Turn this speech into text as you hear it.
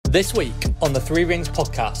This week on the Three Rings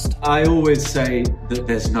podcast. I always say that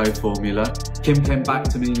there's no formula. Kim came back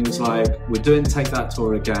to me and was like, we're doing Take That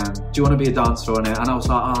tour again. Do you want to be a dancer on it? And I was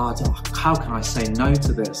like, how can I say no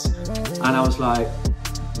to this? And I was like,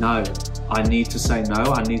 no, I need to say no.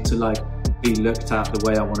 I need to be looked at the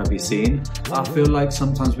way I want to be seen. I feel like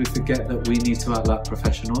sometimes we forget that we need to act like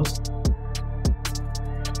professionals.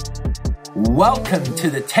 Welcome to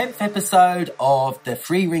the 10th episode of the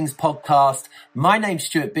Three Rings podcast. My name's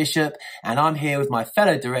Stuart Bishop and I'm here with my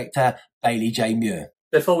fellow director, Bailey J. Muir.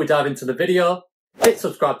 Before we dive into the video, hit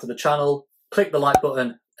subscribe to the channel, click the like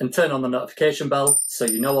button and turn on the notification bell so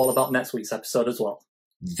you know all about next week's episode as well.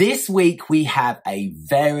 This week we have a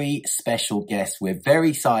very special guest. We're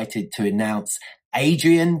very excited to announce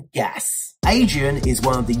Adrian Gas. Adrian is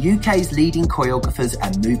one of the UK's leading choreographers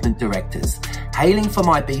and movement directors. Hailing from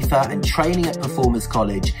Ibiza and training at Performers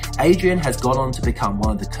College, Adrian has gone on to become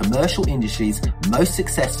one of the commercial industry's most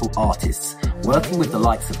successful artists, working with the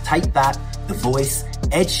likes of Take That, The Voice,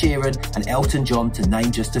 Ed Sheeran and Elton John to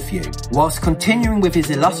name just a few. Whilst continuing with his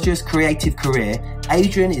illustrious creative career,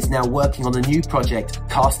 Adrian is now working on a new project,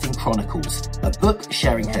 Chronicles, a book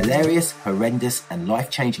sharing hilarious, horrendous and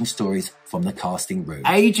life-changing stories from the casting room.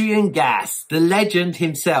 Adrian Gas, the legend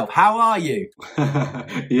himself. How are you?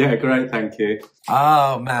 Yeah, great, thank you.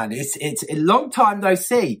 Oh man, it's a long time no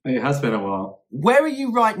see. It has been a while. Where are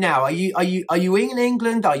you right now? Are you in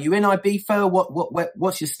England? Are you in Ibiza?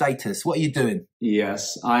 What's your status? What are you doing?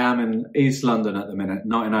 Yes, I am in East London at the minute,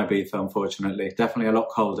 not in Ibiza, unfortunately. Definitely a lot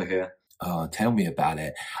colder here. Oh, tell me about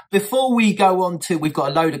it. Before we go on to, we've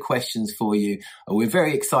got a load of questions for you. We're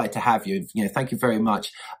very excited to have you. Thank you very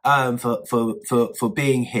much, for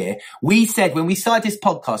being here. We said when we started this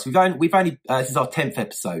podcast, we've only, this is our 10th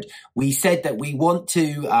episode. We said that we want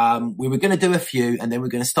to, we were going to do a few and then we're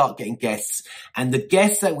going to start getting guests. And the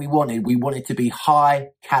guests that we wanted to be high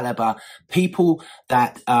caliber people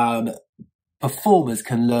that, performers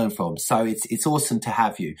can learn from. So it's awesome to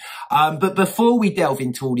have you. But before we delve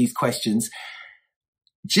into all these questions,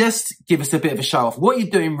 just give us a bit of a show off. What are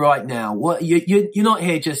you doing right now? You're not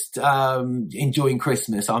here just enjoying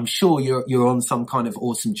Christmas. I'm sure you're on some kind of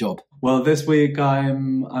awesome job. Well, this week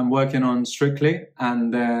I'm working on Strictly,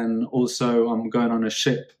 and then also I'm going on a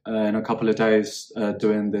ship in a couple of days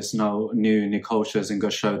doing this new Nicole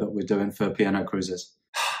Scherzinger show that we're doing for P&O Cruises.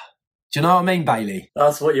 Do you know what I mean, Bailey?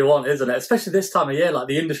 That's what you want, isn't it? Especially this time of year,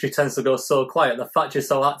 the industry tends to go so quiet. The fact you're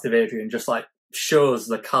so active, Adrian, just shows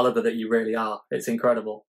the caliber that you really are. It's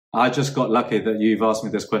incredible. I just got lucky that you've asked me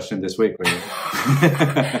this question this week, really.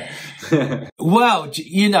 Well,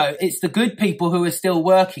 it's the good people who are still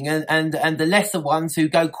working and the lesser ones who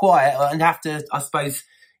go quiet and have to, I suppose,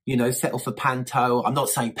 settle for Panto. I'm not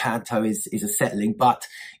saying Panto is a settling, but,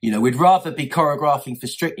 we'd rather be choreographing for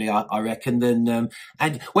Strictly, I reckon, than,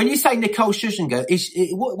 and when you say Nicole Scherzinger,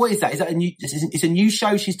 what is that? Is that it's a new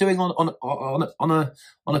show she's doing on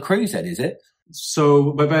a cruise then, is it?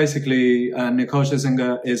 So, but basically, Nicole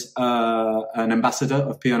Scherzinger is, an ambassador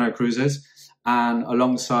of P&O Cruises. And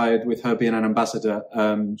alongside with her being an ambassador,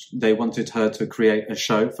 they wanted her to create a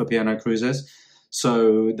show for P&O Cruises.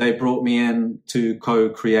 So they brought me in to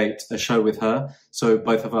co-create a show with her. So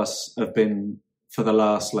both of us have been for the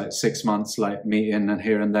last 6 months, meeting and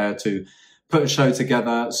here and there to put a show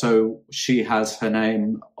together. So she has her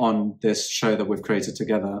name on this show that we've created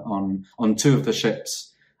together on two of the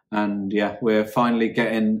ships. And yeah, we're finally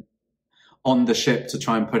getting on the ship to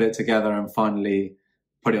try and put it together and finally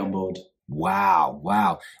put it on board.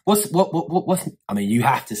 Wow. What's, I mean, you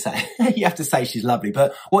have to say she's lovely,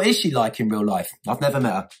 but what is she like in real life? I've never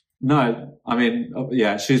met her. No, I mean,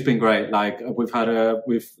 yeah, she's been great. We've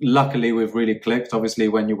really clicked. Obviously,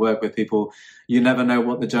 when you work with people, you never know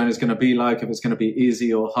what the journey is going to be like, if it's going to be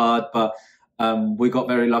easy or hard, but we got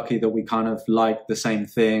very lucky that we kind of liked the same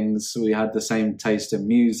things. We had the same taste in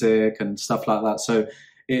music and stuff like that. So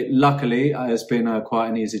luckily has been quite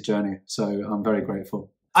an easy journey. So I'm very grateful.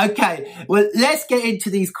 Okay, well, let's get into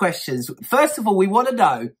these questions. First of all, we want to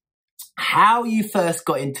know how you first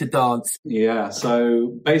got into dance. Yeah,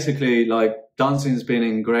 so basically, dancing's been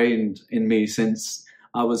ingrained in me since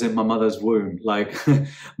I was in my mother's womb. My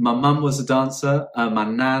mum was a dancer, my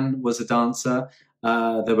nan was a dancer.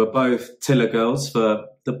 They were both Tiller girls. For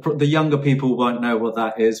the younger people won't know what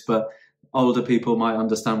that is, but older people might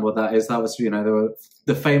understand what that is. That was, they were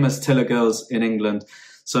the famous Tiller girls in England.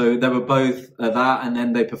 So they were both that, and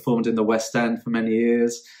then they performed in the West End for many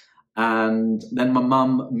years. And then my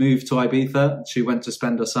mum moved to Ibiza. She went to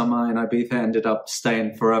spend a summer in Ibiza, ended up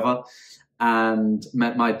staying forever. and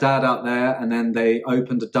met my dad out there, and then they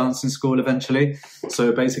opened a dancing school eventually.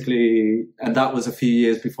 So basically, and that was a few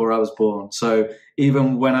years before I was born. So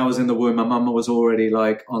even when I was in the womb, my mum was already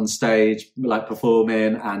like on stage, like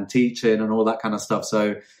performing and teaching and all that kind of stuff.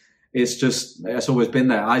 So it's always been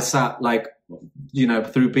there. I sat like, you know,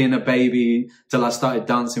 through being a baby till I started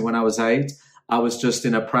dancing when I was 8. I was just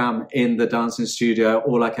in a pram in the dancing studio.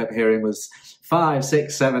 All I kept hearing was 5,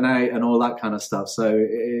 6, 7, 8 and all that kind of stuff. So,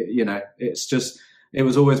 you know, it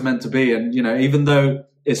was always meant to be. And, you know, even though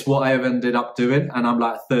it's what I have ended up doing and I'm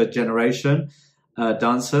like third generation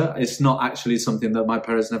dancer, it's not actually something that my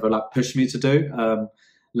parents never like pushed me to do.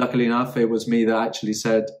 Luckily enough, it was me that actually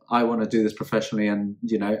said, I want to do this professionally. And,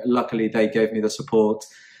 you know, luckily they gave me the support.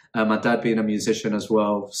 My dad being a musician as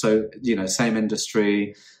well. So, you know, same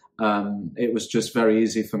industry. It was just very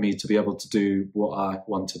easy for me to be able to do what I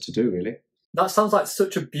wanted to do, really. That sounds like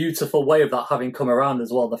such a beautiful way of that having come around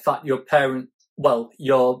as well. The fact your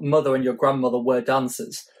mother and your grandmother were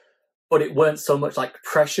dancers, but it weren't so much like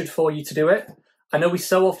pressured for you to do it. I know we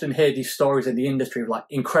so often hear these stories in the industry of like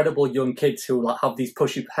incredible young kids who like have these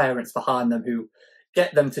pushy parents behind them who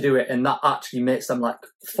get them to do it, and that actually makes them like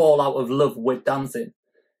fall out of love with dancing.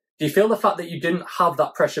 Do you feel the fact that you didn't have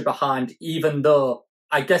that pressure behind, even though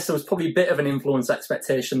I guess there was probably a bit of an influence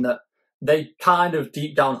expectation that they kind of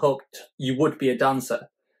deep down hoped you would be a dancer?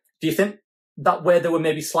 Do you think that where they were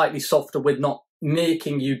maybe slightly softer with not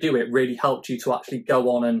making you do it really helped you to actually go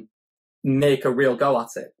on and make a real go at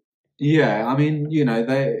it? Yeah, I mean, you know,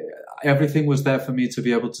 everything was there for me to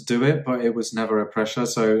be able to do it, but it was never a pressure.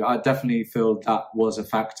 So I definitely feel that was a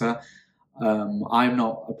factor. I'm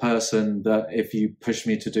not a person that if you push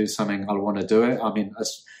me to do something, I'll want to do it. I mean,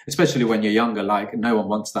 especially when you're younger, like no one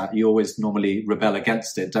wants that. You always normally rebel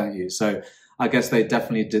against it, don't you? So I guess they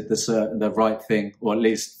definitely did the right thing, or at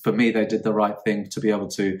least for me, they did the right thing to be able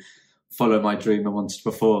to follow my dream and want to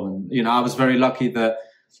perform. And, you know, I was very lucky that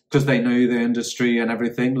because they knew the industry and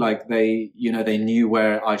everything, like they knew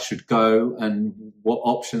where I should go and what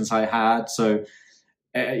options I had. So,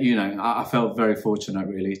 you know, I felt very fortunate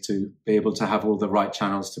really to be able to have all the right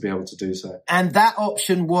channels to be able to do so. And that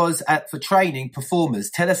option was for training performers.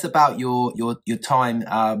 Tell us about your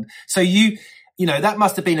time. So you know, that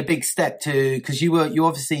must have been a big step because you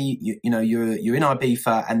obviously, you're in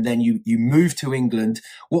Ibiza and then you moved to England.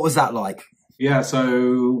 What was that like? Yeah.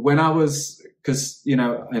 So when I was, because, you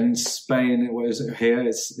know, in Spain, what is it here?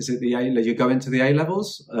 Is it the you go into the A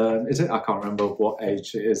levels? Is it? I can't remember what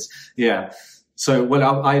age it is. Yeah. So,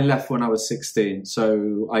 well, I left when I was 16.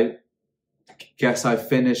 So I guess I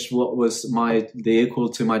finished what was the equal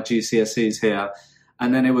to my GCSEs here.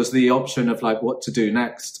 And then it was the option of like what to do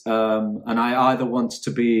next. And I either wanted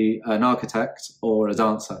to be an architect or a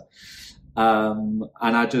dancer. And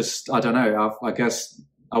I don't know, I guess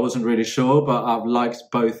I wasn't really sure, but I've liked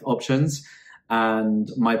both options. And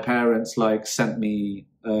my parents like sent me,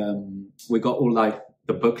 we got all like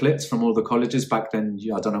the booklets from all the colleges back then.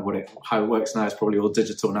 I don't know how it works now. It's probably all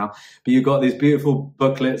digital now, but you got these beautiful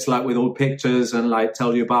booklets like with all pictures and like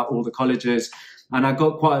tell you about all the colleges. And I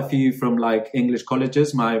got quite a few from like English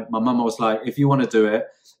colleges. My mum was like, if you want to do it,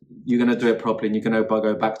 you're going to do it properly and you're going to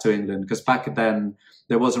go back to England. Because back then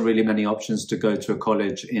there wasn't really many options to go to a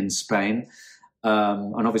college in Spain.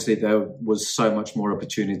 And obviously there was so much more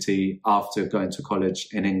opportunity after going to college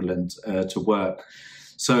in England to work.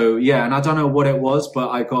 So, yeah, and I don't know what it was, but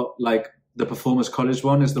I got like the Performers College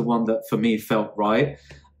one is the one that for me felt right.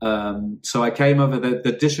 So I came over, the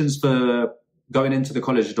auditions for going into the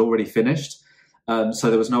college had already finished. So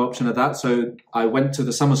there was no option of that. So I went to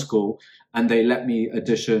the summer school and they let me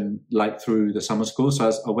audition like through the summer school.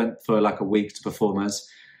 So I went for like a week to Performers.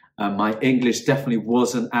 My English definitely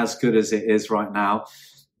wasn't as good as it is right now.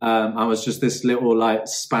 I was just this little like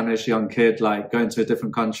Spanish young kid, like going to a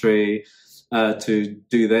different country to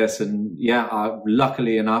do this. And yeah,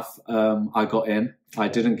 luckily enough, I got in. I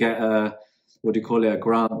didn't get a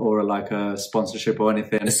grant or a sponsorship or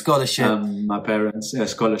anything. A scholarship. My parents, a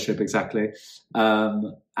scholarship, exactly.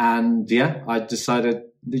 And yeah, I decided,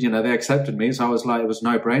 they accepted me. So I was like, it was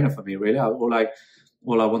no brainer for me, really.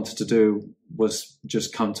 All I wanted to do was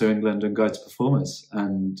just come to England and go to Performers.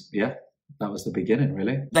 And yeah, that was the beginning,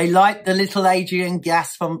 really. They liked the little Adrian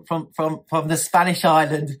Gas from the Spanish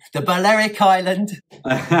island, the Balearic island.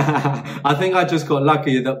 I think I just got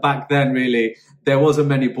lucky that back then, really, there wasn't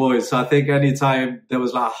many boys. So I think any time there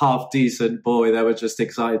was like a half decent boy, they were just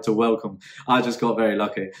excited to welcome. I just got very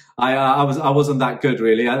lucky. I wasn't that good,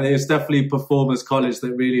 really. It was definitely Performers College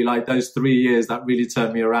that really, like those 3 years, that really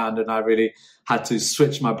turned me around, and I really had to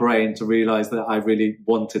switch my brain to realise that I really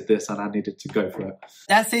wanted this and I needed to go for it.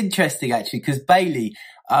 That's interesting, actually, because Bailey,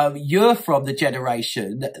 you're from the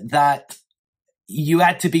generation that you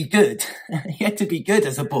had to be good. You had to be good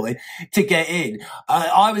as a boy to get in.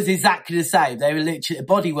 I was exactly the same. They were literally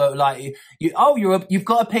bodywork like you've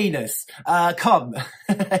got a penis. Come,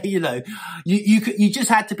 you just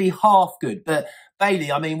had to be half good. But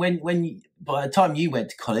Bailey, I mean, when by the time you went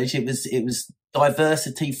to college, it was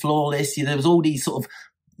diversity, flawless. There was all these sort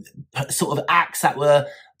of acts that were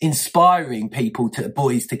inspiring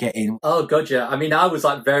boys to get in. Oh god, yeah. I mean, I was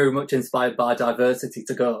like very much inspired by diversity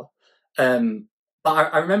to go.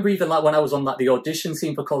 But I remember even like when I was on like the audition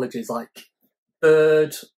scene for colleges, like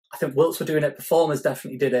Bird, I think Wilts were doing it, Performers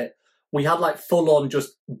definitely did it. We had like full on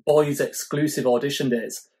just boys exclusive audition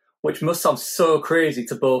days, which must sound so crazy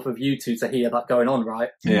to both of you two to hear that going on, right?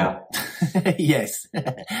 Yeah. Yes.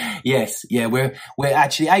 Yes. Yeah. We're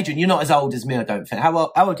actually, Adrian, you're not as old as me, I don't think. How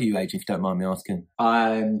old are you, Adrian, if you don't mind me asking?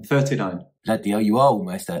 I'm 39. Bloody hell, you are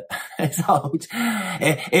almost as old.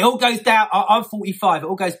 It all goes down. I'm 45. It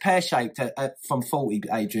all goes pear-shaped from 40,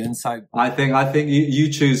 Adrian. So I think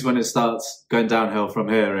you choose when it starts going downhill from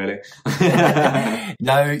here, really.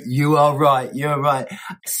 No, you are right. You're right.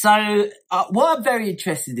 So what I'm very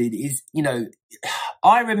interested in is,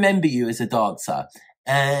 I remember you as a dancer,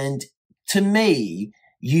 and to me,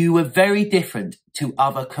 you were very different to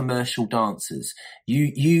other commercial dancers.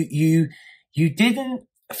 You didn't.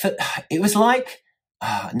 It was like,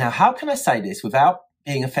 now how can I say this without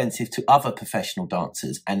being offensive to other professional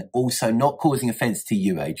dancers and also not causing offence to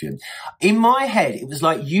you, Adrian? In my head, it was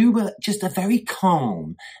like you were just a very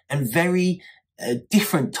calm and very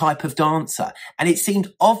different type of dancer. And it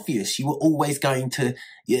seemed obvious you were always going to,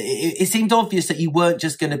 it seemed obvious that you weren't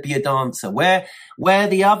just going to be a dancer. Where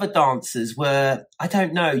the other dancers were, I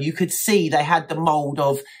don't know, you could see they had the mould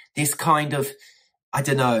of this kind of, I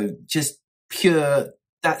don't know, just pure,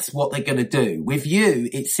 that's what they're going to do. With you,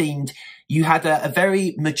 it seemed you had a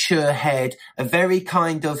very mature head, a very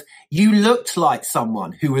kind of, you looked like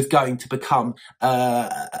someone who was going to become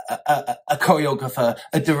a choreographer,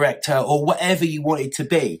 a director, or whatever you wanted to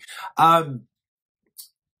be.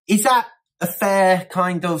 Is that a fair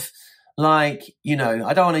kind of, like, I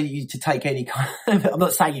don't want you to take any kind of, I'm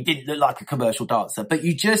not saying you didn't look like a commercial dancer, but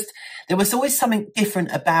there was always something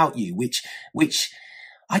different about you, which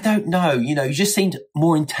I don't know, you just seemed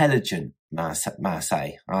more intelligent, may I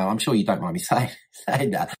say. I'm sure you don't mind me saying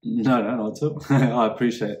that. No, not at all. I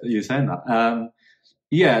appreciate you saying that.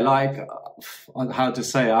 How to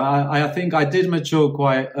say, I think I did mature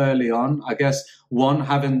quite early on. I guess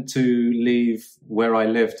having to leave where I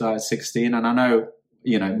lived at 16, and I know,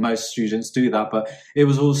 most students do that, but it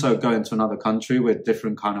was also going to another country with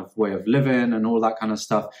different kind of way of living and all that kind of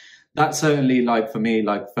stuff. That certainly, for me,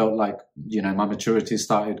 felt like, my maturity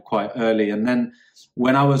started quite early. And then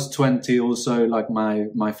when I was 20, also,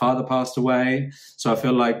 my father passed away. So I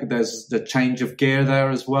feel like there's the change of gear there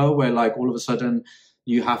as well, where all of a sudden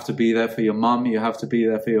you have to be there for your mum, you have to be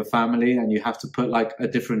there for your family, and you have to put a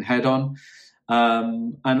different head on.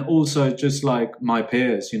 And also just my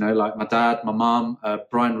peers, my dad, my mum,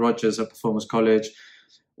 Brian Rogers at Performers College,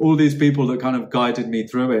 all these people that kind of guided me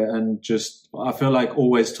through it, and just, I feel like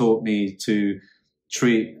always taught me to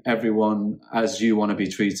treat everyone as you want to be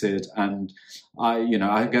treated. And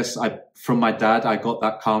I guess from my dad, I got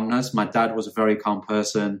that calmness. My dad was a very calm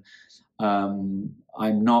person. I'm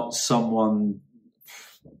not someone,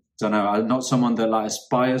 I'm not someone that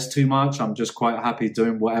aspires too much. I'm just quite happy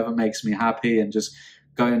doing whatever makes me happy and just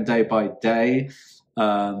going day by day.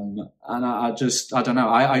 And I don't know.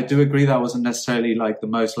 I do agree that I wasn't necessarily the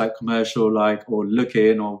most commercial or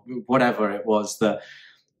looking or whatever it was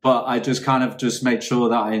but I just kind of just made sure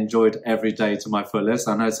that I enjoyed every day to my fullest.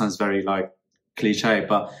 I know it sounds very cliche,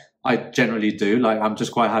 but I generally do. I'm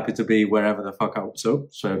just quite happy to be wherever the fuck I was.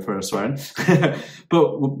 Sorry for swearing.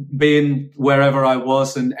 But being wherever I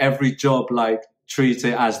was, and every job, treat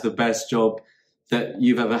it as the best job that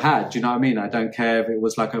you've ever had. Do you know what I mean? I don't care if it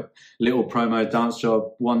was a little promo dance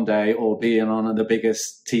job one day or being on the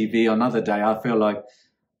biggest TV another day. I feel like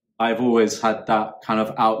I've always had that kind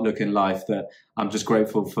of outlook in life that I'm just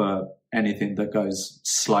grateful for anything that goes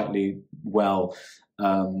slightly well.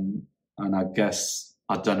 And I guess,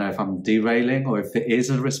 I don't know if I'm derailing or if it is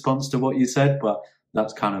a response to what you said, but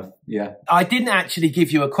that's kind of, yeah. I didn't actually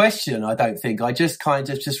give you a question, I don't think. I just kind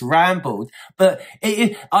of just rambled. But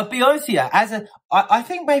I'll be honest with you, I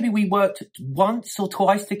think maybe we worked once or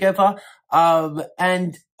twice together.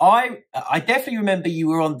 And I definitely remember you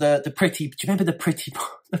were on the pretty, do you remember the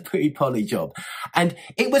pretty Polly job? And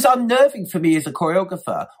it was unnerving for me as a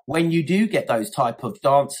choreographer when you do get those type of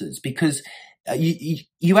dancers, because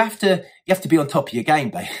you have to be on top of your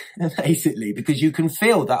game, basically, because you can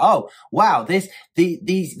feel that, oh wow, there's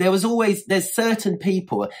certain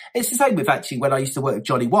people. It's the same with actually when I used to work with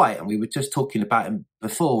Johnny White, and we were just talking about him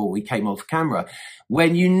before we came off camera.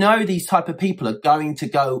 When you know these type of people are going to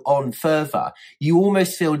go on further, you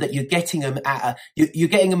almost feel that you're getting them you're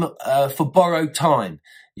getting them for borrowed time.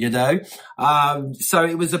 You know, so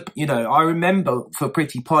it was I remember for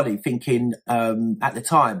Pretty Polly thinking, at the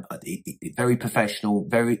time, very professional,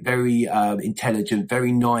 very, very, intelligent,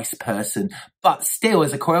 very nice person. But still,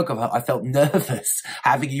 as a choreographer, I felt nervous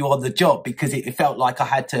having you on the job because it felt like I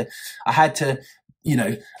had to,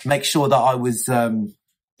 make sure that I was, doing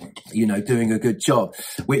a good job,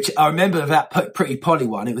 which I remember that Pretty Polly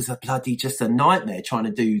one. It was just a nightmare trying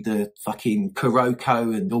to do the fucking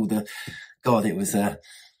Kuroko and all the, God, it was a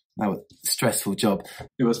stressful job.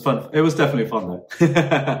 It was fun. It was definitely fun though.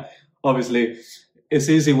 Obviously, it's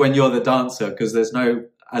easy when you're the dancer because there's no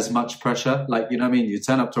as much pressure. Like, you know what I mean? You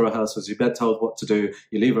turn up to rehearsals, you get told what to do,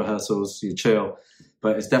 you leave rehearsals, you chill.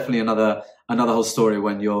 But it's definitely another whole story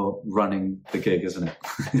when you're running the gig, isn't it?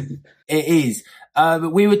 It is.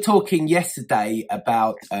 We were talking yesterday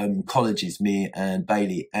about colleges, me and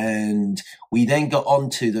Bailey, and we then got on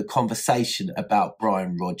to the conversation about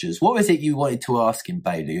Brian Rogers. What was it you wanted to ask him,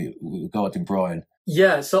 Bailey, regarding Brian?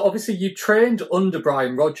 Yeah, so obviously you trained under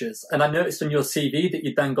Brian Rogers, and I noticed on your CV that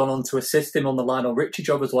you'd then gone on to assist him on the Lionel Richie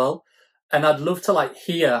job as well. And I'd love to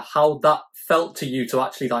hear how that felt to you to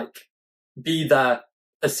actually be there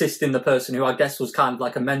assisting the person who I guess was kind of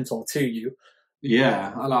like a mentor to you.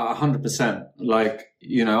 Yeah, 100%.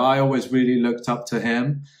 I always really looked up to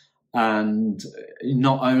him, and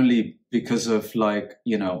not only because of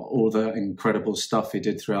all the incredible stuff he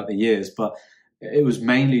did throughout the years, but it was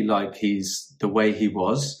mainly he's the way he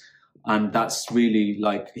was. And that's really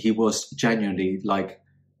he was genuinely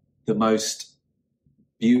the most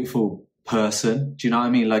beautiful person. Do you know what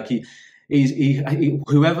I mean? He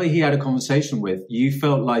whoever he had a conversation with, you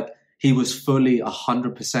felt like he was fully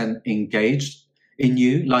 100% engaged in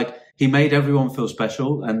you. He made everyone feel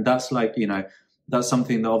special. And that's that's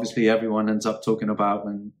something that obviously everyone ends up talking about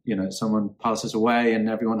when, someone passes away and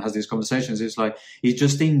everyone has these conversations. It's he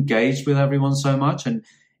just engaged with everyone so much, and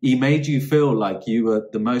he made you feel like you were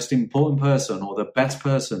the most important person or the best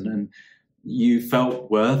person, and you felt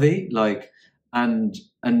worthy. And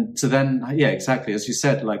to then, yeah, exactly. As you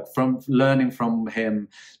said, from learning from him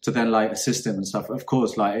to then assist him and stuff, of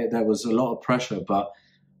course, there was a lot of pressure, but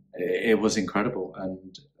it was incredible.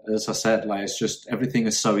 And as I said, it's just, everything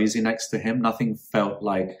is so easy next to him. Nothing felt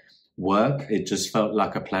like work. It just felt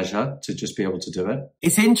like a pleasure to just be able to do it.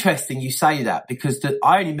 It's interesting you say that because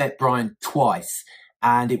I only met Brian twice,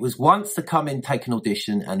 and it was once to come in, take an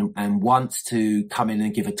audition, and once to come in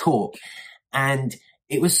and give a talk. And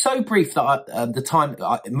it was so brief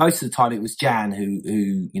that most of the time it was Jan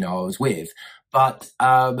who I was with. But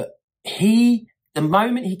the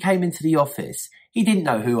moment he came into the office, he didn't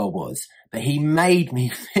know who I was, but he made me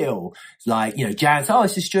feel Jan said, oh,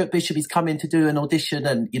 it's just Stuart Bishop. He's come in to do an audition.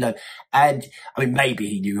 And I mean, maybe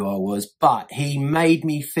he knew who I was, but he made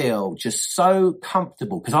me feel just so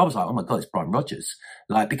comfortable because I was like, oh my God, it's Brian Rogers.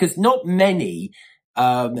 Because not many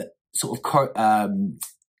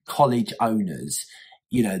college owners,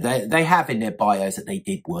 they have in their bios that they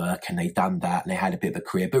did work and they've done that and they had a bit of a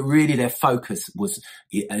career, but really their focus was,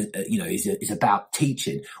 is about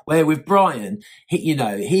teaching. Where with Brian,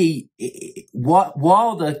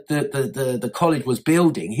 while the college was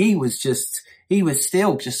building, he was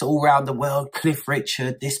still just all around the world. Cliff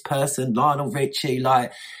Richard, this person, Lionel Richie, an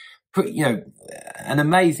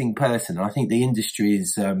amazing person. I think the industry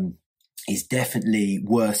is definitely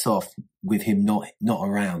worse off with him not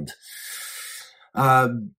around.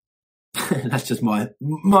 That's just my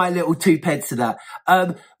little 2 pence to that.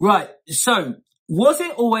 Right. So was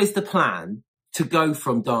it always the plan to go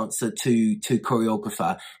from dancer to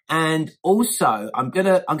choreographer? And also I'm going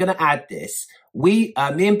to add this. Me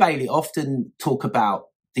and Bailey often talk about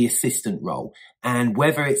the assistant role and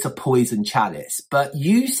whether it's a poison chalice, but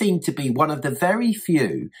you seem to be one of the very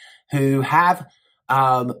few who have,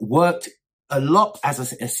 worked a lot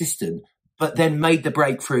as an assistant, but then made the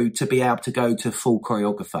breakthrough to be able to go to full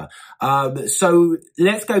choreographer. So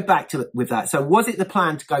let's go back with that. So was it the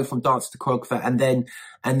plan to go from dancer to choreographer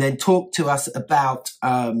and then talk to us about,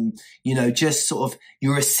 just sort of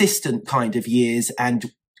your assistant kind of years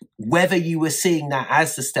and whether you were seeing that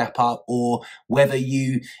as the step up or whether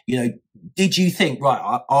did you think,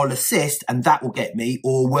 right, I'll assist and that will get me,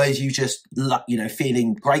 or were you just,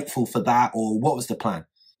 feeling grateful for that, or what was the plan?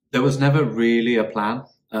 There was never really a plan.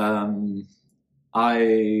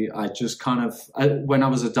 I just kind of, when I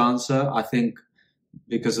was a dancer, I think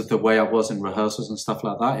because of the way I was in rehearsals and stuff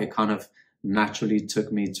like that, it kind of naturally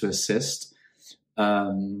took me to assist.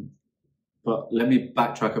 But let me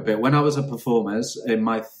backtrack a bit. When I was a performers in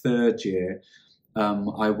my third year,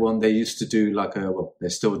 I won. They used to do like they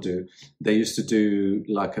still do. They used to do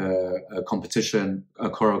like a competition, a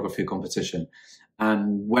choreography competition.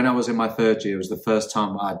 And when I was in my third year, it was the first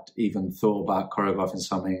time I'd even thought about choreographing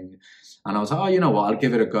something. And I was like, oh, you know what? I'll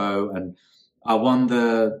give it a go. And I won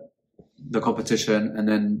the competition, and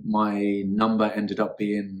then my number ended up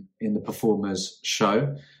being in the performers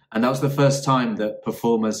show. And that was the first time that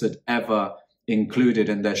performers had ever included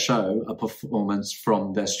in their show a performance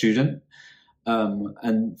from their student.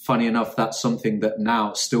 And funny enough, that's something that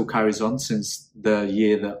now still carries on since the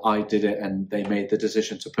year that I did it and they made the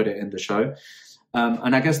decision to put it in the show.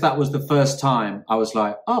 And I guess that was the first time I was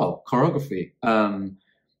like, oh, choreography.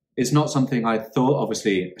 It's not something I thought,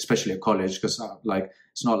 obviously, especially at college, because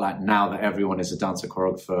it's not like now that everyone is a dancer,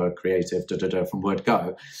 choreographer, creative, from word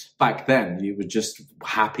go. Back then, you were just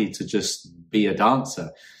happy to just be a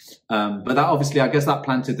dancer. But that obviously, I guess that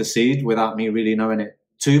planted the seed without me really knowing it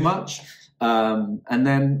too much. And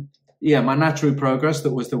then, my natural progress,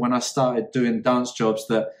 that was when I started doing dance jobs,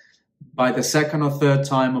 that by the second or third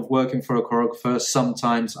time of working for a choreographer,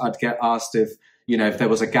 sometimes I'd get asked if there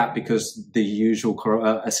was a gap because the usual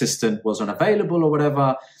assistant wasn't available or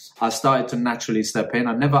whatever. I started to naturally step in.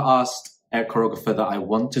 I never asked a choreographer that I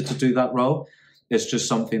wanted to do that role. It's just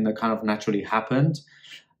something that kind of naturally happened.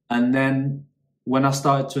 And then when I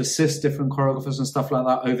started to assist different choreographers and stuff like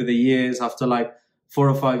that over the years, after like 4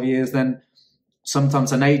 or 5 years, then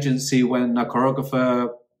sometimes an agency, when a choreographer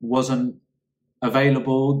wasn't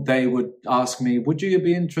available, they would ask me, would you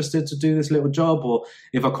be interested to do this little job? Or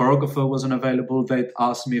if a choreographer wasn't available, they'd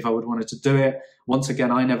ask me if I would wanted to do it. Once again,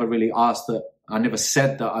 I never really asked that. I never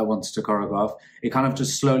said that I wanted to choreograph. It kind of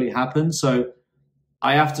just slowly happened. So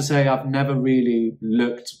I have to say I've never really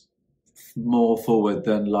looked more forward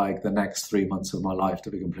than like the next 3 months of my life, to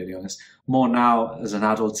be completely honest. More now as an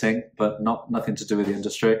adult thing, but nothing to do with the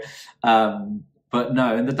industry. But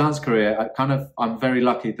no, in the dance career, I'm very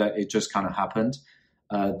lucky that it just kind of happened.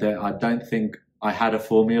 That I don't think I had a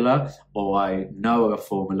formula or I know a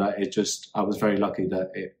formula. I was very lucky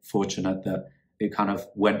fortunate that it kind of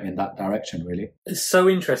went in that direction, really. It's so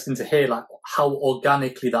interesting to hear like how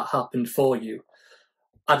organically that happened for you.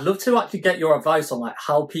 I'd love to actually get your advice on like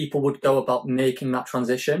how people would go about making that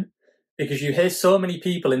transition, because you hear so many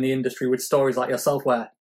people in the industry with stories like yourself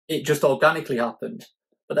where it just organically happened.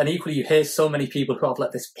 But then equally, you hear so many people who have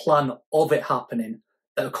like this plan of it happening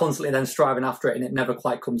that are constantly then striving after it and it never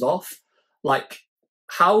quite comes off. Like,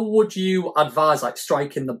 how would you advise like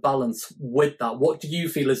striking the balance with that? What do you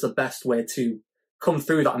feel is the best way to come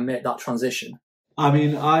through that and make that transition? I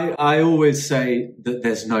mean, I always say that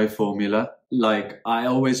there's no formula. Like, I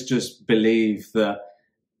always just believe that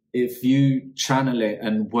if you channel it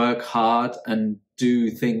and work hard and do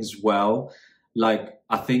things well, like,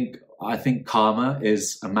 I think karma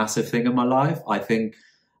is a massive thing in my life. I think,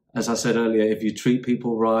 as I said earlier, if you treat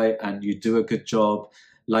people right and you do a good job,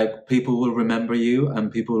 like, people will remember you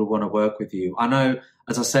and people will want to work with you. I know,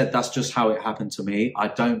 as I said, that's just how it happened to me. I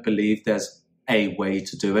don't believe there's a way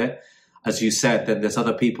to do it. As you said, then there's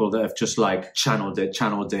other people that have just like channeled it,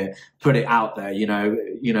 put it out there,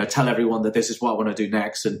 tell everyone that this is what I want to do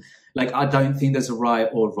next. And like, I don't think there's a right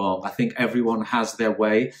or wrong. I think everyone has their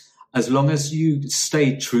way. As long as you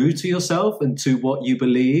stay true to yourself and to what you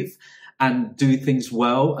believe and do things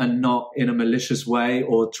well and not in a malicious way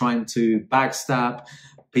or trying to backstab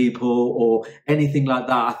people or anything like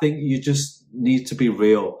that, I think you just need to be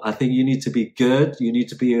real. I think you need to be good. You need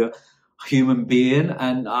to be a human being.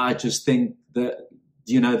 And I just think that,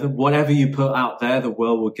 that whatever you put out there, the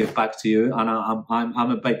world will give back to you. And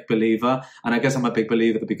I'm a big believer. And I guess I'm a big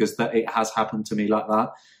believer because that it has happened to me like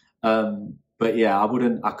that. But yeah,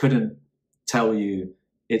 I couldn't tell you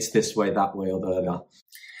it's this way, that way, or the other.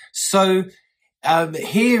 So,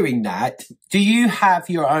 hearing that, do you have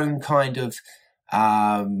your own kind of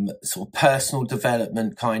sort of personal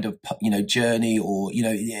development kind of, journey, or,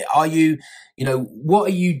 are you, what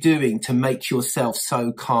are you doing to make yourself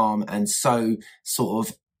so calm and so sort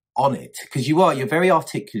of on it? Because you're very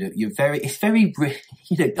articulate.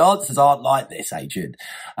 Dancers aren't like this, Adrian.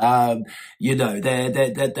 They're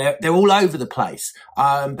all over the place.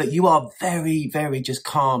 But you are very, very just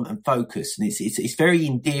calm and focused. And it's very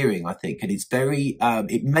endearing, I think. And it's very,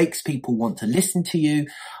 it makes people want to listen to you.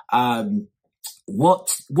 what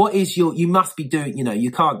is you must be doing,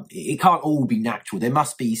 it can't all be natural. There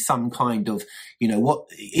must be some kind of, what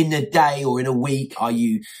in a day or in a week, are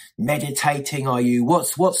you meditating?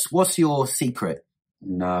 What's your secret?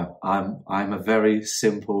 No, I'm a very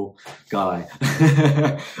simple guy.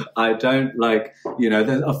 I don't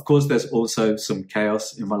of course there's also some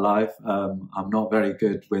chaos in my life. I'm not very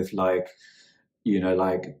good with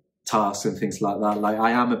tasks and things like that. Like,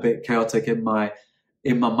 I am a bit chaotic in my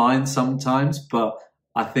mind sometimes, but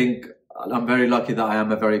I think I'm very lucky that I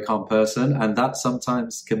am a very calm person, and that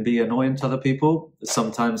sometimes can be annoying to other people.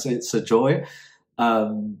 Sometimes it's a joy.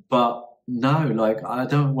 But no, I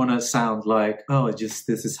don't want to sound like, oh, just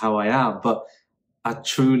this is how I am. But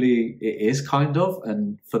it is kind of,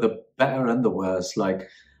 and for the better and the worse.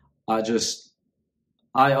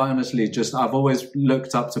 I honestly I've always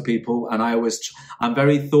looked up to people, and I'm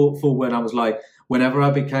very thoughtful when I was whenever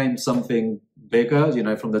I became something bigger,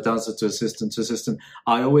 from the dancer to assistant,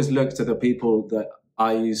 I always looked at the people that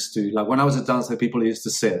I used to, when I was a dancer, people used to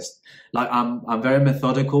assist. I'm very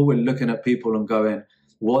methodical with looking at people and going,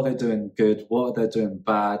 what they're doing good, what they're doing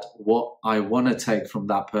bad, what I want to take from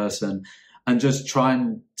that person, and just try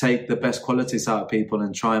and take the best qualities out of people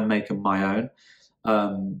and try and make them my own.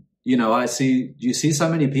 You see so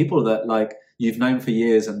many people that you've known for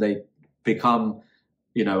years, and they become,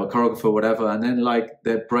 a choreographer or whatever, and then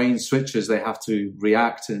their brain switches, they have to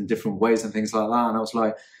react in different ways and things like that. And I was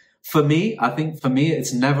for me,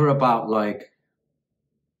 it's never about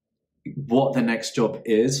what the next job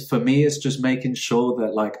is. For me, it's just making sure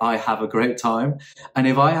that I have a great time. And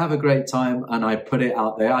if I have a great time and I put it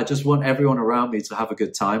out there, I just want everyone around me to have a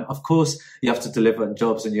good time. Of course, you have to deliver on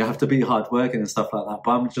jobs and you have to be hardworking and stuff like that.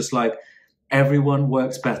 But I'm just everyone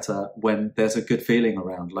works better when there's a good feeling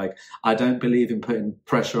around. I don't believe in putting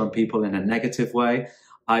pressure on people in a negative way.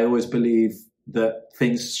 I always believe that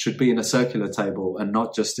things should be in a circular table and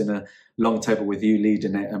not just in a long table with you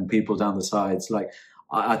leading it and people down the sides.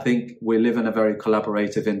 I think we live in a very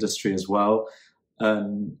collaborative industry as well.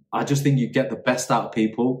 I just think you get the best out of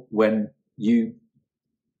people when you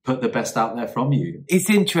put the best out there from you. It's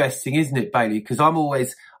interesting, isn't it, Bailey? Because I'm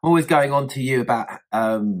always going on to you about,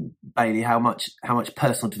 Bailey, how much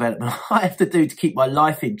personal development I have to do to keep my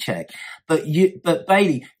life in check. But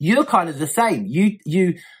Bailey, you're kind of the same. You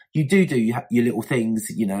do your little things,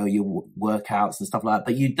 your workouts and stuff like that,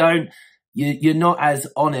 but you're not as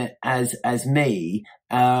on it as me.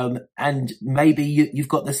 And maybe you've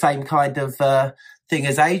got the same kind of, thing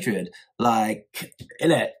as Adrian,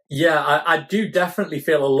 innit? Yeah, I do definitely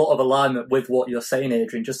feel a lot of alignment with what you're saying,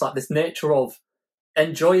 Adrian. Just this nature of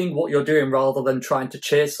enjoying what you're doing rather than trying to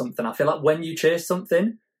chase something. I feel when you chase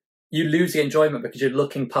something, you lose the enjoyment because you're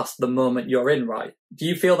looking past the moment you're in, right? Do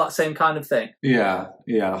you feel that same kind of thing? Yeah,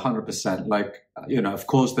 100%. Of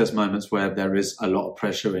course there's moments where there is a lot of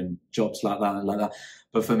pressure in jobs like that.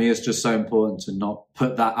 But for me, it's just so important to not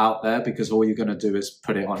put that out there, because all you're going to do is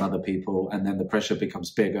put it on other people, and then the pressure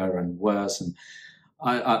becomes bigger and worse. And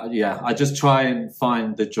I just try and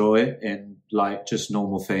find the joy in just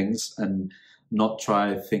normal things and not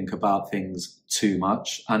try to think about things too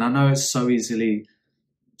much. And I know it's so easily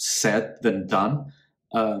said than done,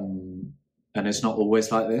 and it's not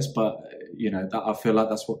always like this, but that I feel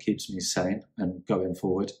that's what keeps me sane and going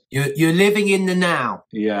forward. You're living in the now.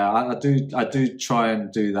 Yeah, I do try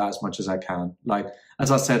and do that as much as I can. As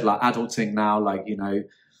I said, adulting now,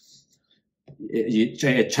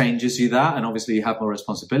 it changes you that, and obviously you have more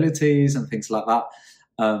responsibilities and things like that.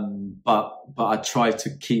 But I try to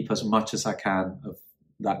keep as much as I can of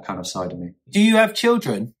that kind of side of me. Do you have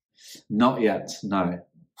children? Not yet, no.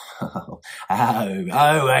 Oh,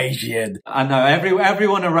 Adrian. I know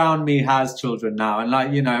everyone around me has children now, and I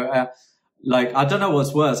don't know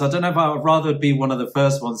what's worse. I don't know if I would rather be one of the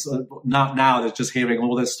first ones now that's just hearing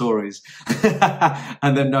all their stories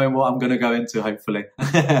and then knowing what I'm going to go into, hopefully.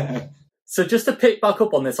 So just to pick back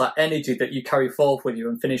up on this energy that you carry forward with you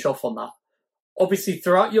and finish off on that. Obviously,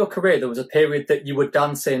 throughout your career, there was a period that you were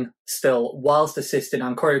dancing still whilst assisting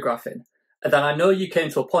and choreographing. And then I know you came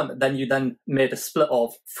to a point that then you made a split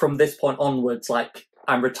of, from this point onwards,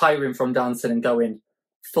 I'm retiring from dancing and going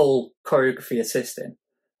full choreography assisting.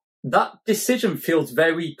 That decision feels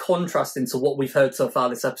very contrasting to what we've heard so far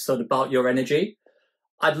this episode about your energy.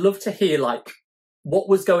 I'd love to hear what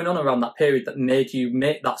was going on around that period that made you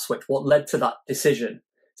make that switch. What led to that decision?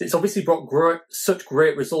 It's obviously brought such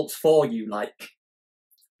great results for you.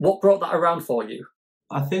 What brought that around for you?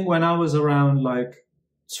 I think when I was around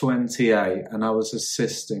 28 and I was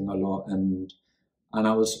assisting a lot, and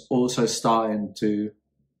I was also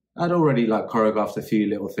I'd already choreographed a few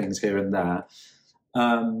little things here and there.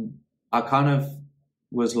 I kind of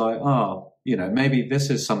was maybe this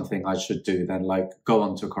is something I should do then, like go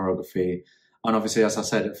on to choreography. And obviously, as I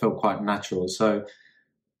said, it felt quite natural. So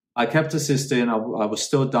I kept assisting. I was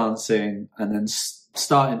still dancing and then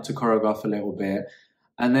starting to choreograph a little bit.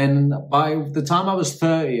 And then by the time I was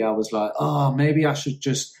 30, I was like, oh, maybe I should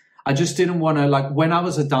I just didn't want to, like, when I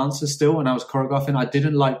was a dancer still and I was choreographing, I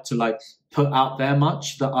didn't like to, like, put out there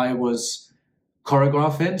much that I was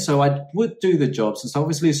choreographing. So I would do the jobs. And so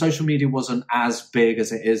obviously social media wasn't as big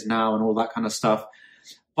as it is now and all that kind of stuff.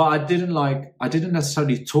 But I didn't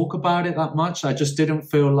necessarily talk about it that much. I just didn't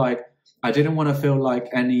feel like, I didn't want to feel like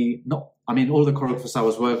all the choreographers I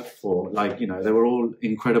was working for, like, they were all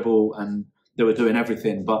incredible and they were doing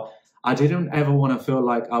everything. But I didn't ever want to feel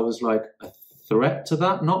like I was like a threat to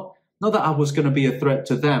that. Not that I was going to be a threat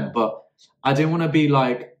to them, but I didn't want to be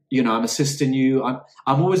like, I'm assisting you.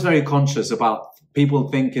 I'm always very conscious about people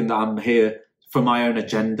thinking that I'm here for my own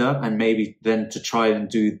agenda and maybe then to try and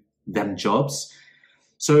do them jobs.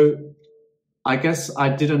 So I guess I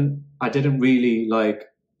didn't really like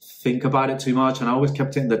think about it too much, and I always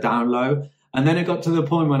kept it in the down low. And then it got to the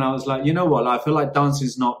point when I was like, you know what, I feel like dance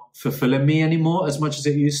is not fulfilling me anymore as much as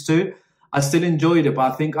it used to. I still enjoyed it,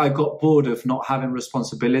 but I think I got bored of not having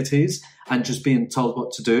responsibilities and just being told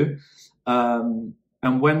what to do.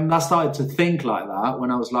 And when I started to think like that, when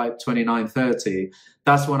I was like 29, 30,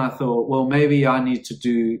 that's when I thought, well, maybe I need to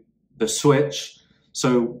do the switch.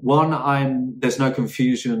 So one, there's no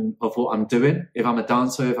confusion of what I'm doing. If I'm a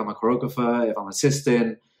dancer, if I'm a choreographer, if I'm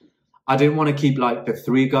assisting, I didn't want to keep like the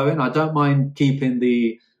three going. I don't mind keeping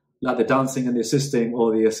the dancing and the assisting,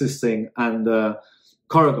 or the assisting and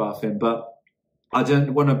choreographing, but I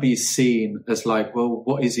didn't want to be seen as like, well,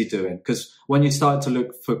 what is he doing? Because when you start to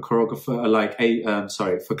look for for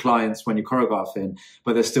clients when you're choreographing,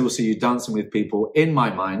 but they still see you dancing with people, in my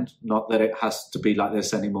mind, not that it has to be like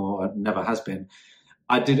this anymore, it never has been.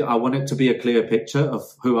 I wanted to be a clear picture of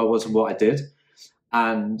who I was and what I did.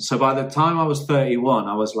 And so by the time I was 31,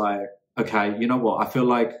 I was like, okay, you know what? I feel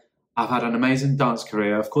like I've had an amazing dance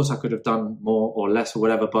career. Of course, I could have done more or less or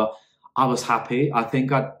whatever, but I was happy. I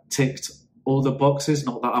think I ticked all the boxes,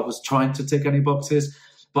 not that I was trying to tick any boxes,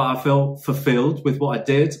 but I felt fulfilled with what I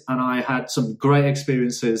did. And I had some great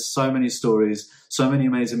experiences, so many stories, so many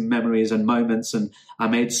amazing memories and moments. And I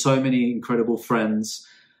made so many incredible friends.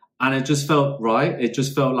 And it just felt right. It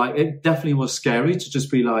just felt like, it definitely was scary to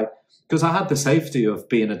just be like, because I had the safety of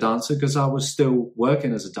being a dancer because I was still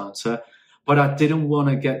working as a dancer, but I didn't want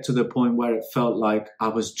to get to the point where it felt like I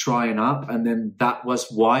was drying up. And then that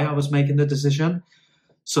was why I was making the decision.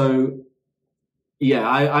 So yeah,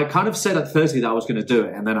 I kind of said at 30 that I was going to do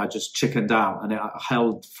it. And then I just chickened out, and it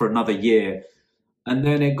held for another year. And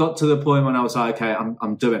then it got to the point when I was like, okay,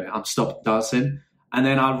 I'm doing it. I'm stopped dancing. And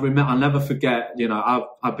then I'll never forget,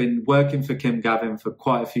 I've been working for Kim Gavin for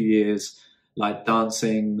quite a few years, like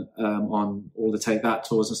dancing on all the Take That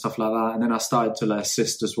tours and stuff like that. And then I started to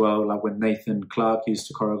assist as well, like when Nathan Clark used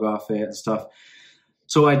to choreograph it and stuff.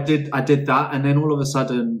 So I did that. And then all of a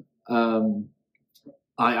sudden, I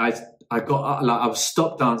was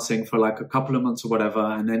stopped dancing for like a couple of months or whatever.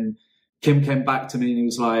 And then Kim came back to me and he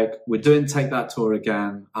was like, we're doing Take That tour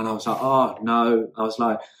again. And I was like, oh no.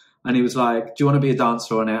 And he was like, do you want to be a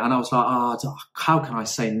dancer on it? And I was like, how can I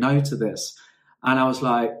say no to this? And I was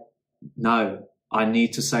like, no, I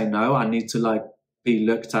need to say no. I need to like be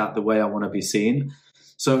looked at the way I want to be seen.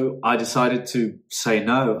 So I decided to say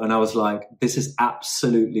no. And I was like, this is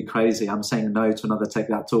absolutely crazy. I'm saying no to another Take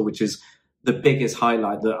That tour, which is the biggest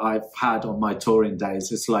highlight that I've had on my touring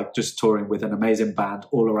days. It's like just touring with an amazing band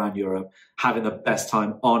all around Europe, having the best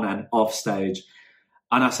time on and off stage.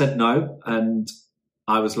 And I said no. And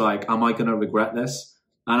I was like, am I going to regret this?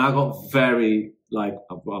 And I got very like,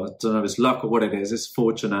 well, I don't know if it's luck or what it is. It's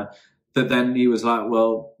fortunate that then he was like,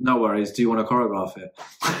 well, no worries. Do you want to choreograph it?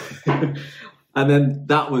 And then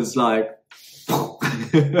that was like,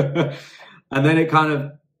 and then it kind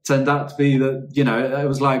of turned out to be that, it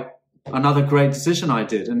was like another great decision I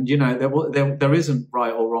did. And, there isn't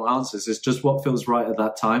right or wrong answers. It's just what feels right at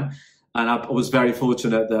that time. And I was very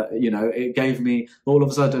fortunate that, it gave me all of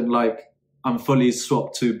a sudden, like, I'm fully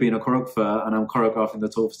swapped to being a choreographer and I'm choreographing the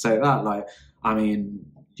tour for Take That. Like, I mean,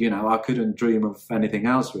 I couldn't dream of anything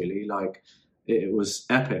else really. Like, it was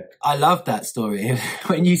epic. I love that story.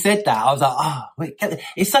 When you said that, I was like,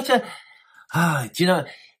 it's such a,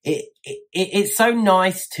 it's so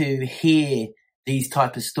nice to hear these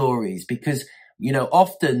type of stories because,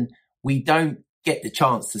 often we don't get the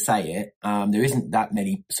chance to say it. There isn't that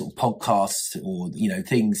many sort of podcasts or,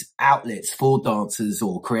 outlets for dancers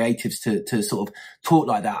or creatives to sort of talk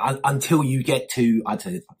like that until you get to,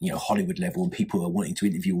 Hollywood level and people are wanting to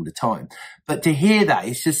interview all the time. But to hear that,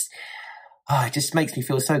 it's just, it just makes me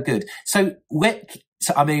feel so good. So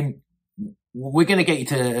I mean, we're going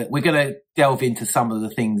to delve into some of the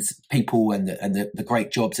things, people and the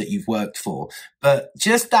great jobs that you've worked for. But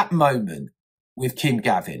just that moment with Kim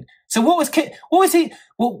Gavin. So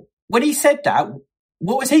when he said that,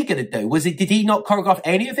 what was he going to do? Did he not choreograph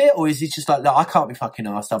any of it? Or is he just like, no, I can't be fucking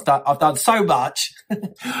arsed. I've done so much.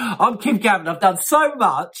 I'm Kim Gavin. I've done so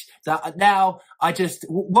much that now I just,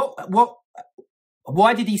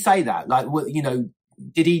 why did he say that? Like,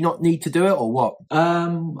 did he not need to do it or what?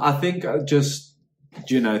 I think just,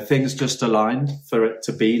 things just aligned for it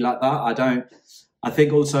to be like that. I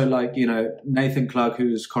think also like, Nathan Clark,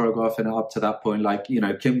 who was choreographing it up to that point, like,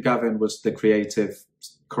 Kim Gavin was the creative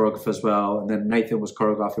choreographer as well. And then Nathan was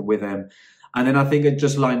choreographing with him. And then I think it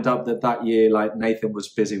just lined up that year, like Nathan was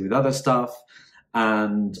busy with other stuff.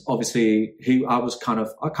 And obviously I kind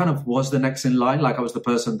of was the next in line. Like I was the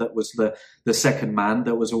person that was the second man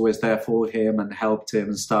that was always there for him and helped him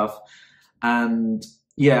and stuff. And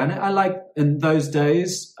yeah, and I like in those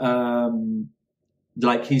days,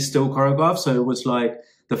 like he still choreographed. So it was like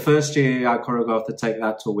the first year I choreographed the Take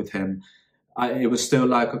That tour with him. It was still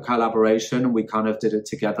like a collaboration and we kind of did it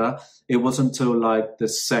together. It wasn't until like the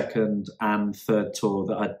second and third tour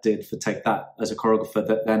that I did for Take That as a choreographer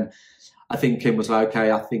that then I think Kim was like,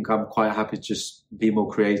 okay, I think I'm quite happy to just be more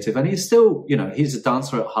creative. And he's still, he's a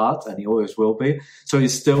dancer at heart and he always will be. So he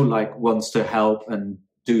still like wants to help and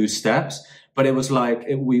do steps. But it was like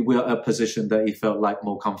we were a position that he felt like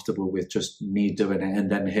more comfortable with just me doing it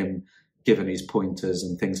and then him giving his pointers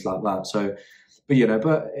and things like that. So, but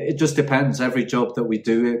it just depends. Every job that we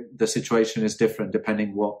do, the situation is different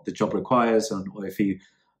depending what the job requires or if he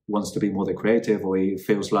wants to be more the creative or he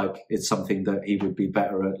feels like it's something that he would be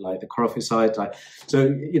better at, like the choreography side.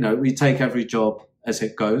 So, we take every job as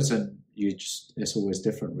it goes and it's always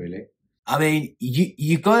different really. I mean,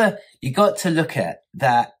 you got to look at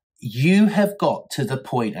that. You have got to the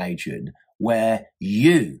point, Adrian, where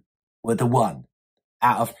you were the one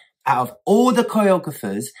out of all the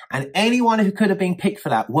choreographers and anyone who could have been picked for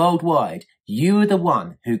that worldwide, you were the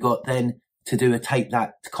one who got then to do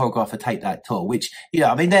choreograph a Take That tour, which,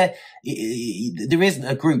 I mean, there isn't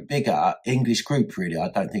a group bigger, English group really, I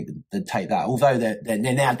don't think, than Take That. Although they're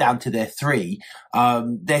now down to their 3,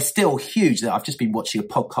 they're still huge. I've just been watching a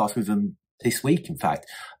podcast with them this week, in fact.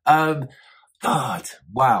 God,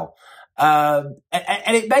 wow. And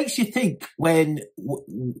it makes you think when,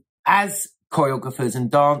 as choreographers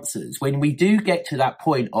and dancers, when we do get to that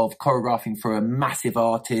point of choreographing for a massive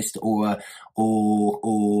artist or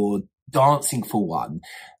dancing for one,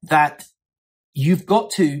 that you've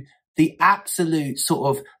got to the absolute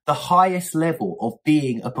sort of the highest level of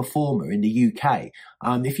being a performer in the UK.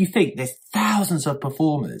 If you think there's thousands of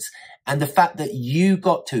performers and the fact that you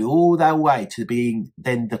got to all that way to being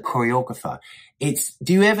then the choreographer,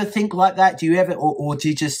 do you ever think like that? Do you ever, or do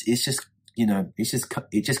you just,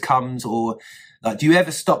 it just comes, or like, do you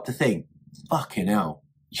ever stop to think, fucking hell,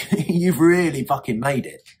 you've really fucking made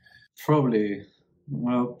it? Probably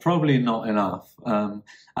not enough.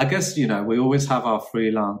 I guess, we always have our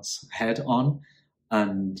freelance head on,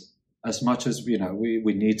 and as much as,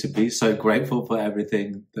 we need to be so grateful for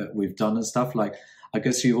everything that we've done and stuff, like, I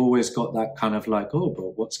guess you've always got that kind of like, oh,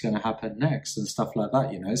 but what's going to happen next and stuff like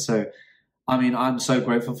that, So, I mean, I'm so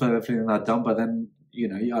grateful for everything that I've done, but then,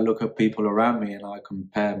 I look at people around me and I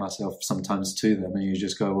compare myself sometimes to them and you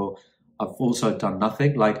just go, well, I've also done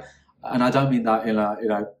nothing. Like, and I don't mean that in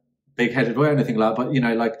a big-headed way or anything like that,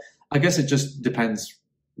 but, like, I guess it just depends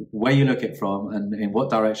where you look at it from and in what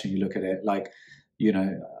direction you look at it. Like,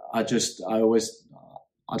 I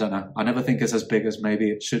don't know. I never think it's as big as maybe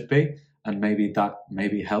it should be. And maybe that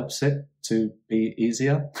helps it to be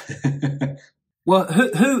easier. Well,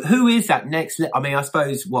 who is that next? I mean, I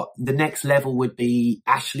suppose the next level would be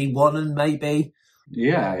Ashley Wannon, maybe.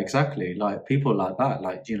 Yeah, exactly. Like people like that,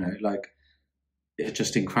 like, like it's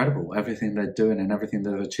just incredible, everything they're doing and everything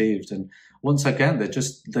they've achieved. And once again, they're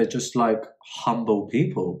just like humble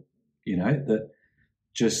people, that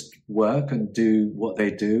just work and do what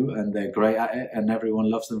they do and they're great at it and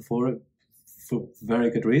everyone loves them for it for very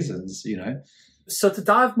good reasons, So to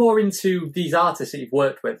dive more into these artists that you've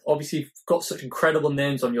worked with, obviously you've got such incredible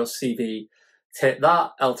names on your CV. Take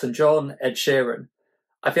That, Elton John, Ed Sheeran.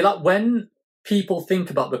 I feel like when people think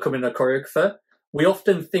about becoming a choreographer, we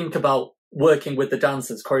often think about working with the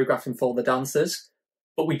dancers, choreographing for the dancers,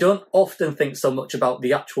 but we don't often think so much about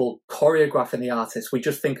the actual choreographing the artist. We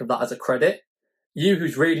just think of that as a credit. You,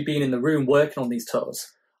 who's really been in the room working on these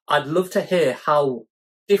tours, I'd love to hear how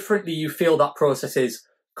differently you feel that process is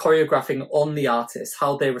choreographing on the artist,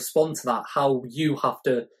 how they respond to that, how you have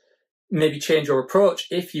to maybe change your approach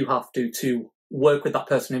if you have to work with that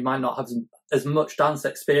person who might not have as much dance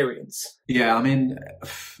experience. Yeah, I mean,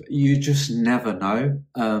 you just never know.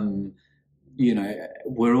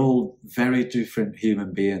 We're all very different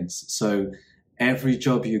human beings. So every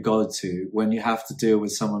job you go to, when you have to deal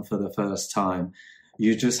with someone for the first time,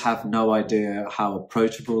 you just have no idea how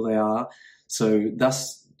approachable they are. So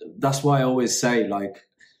that's why I always say, like,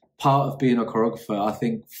 part of being a choreographer, I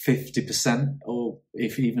think 50%, or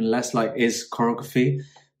if even less, like, is choreography.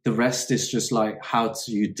 The rest is just like, how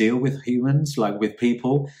do you deal with humans, like with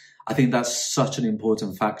people? I think that's such an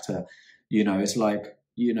important factor. It's like,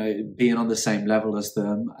 being on the same level as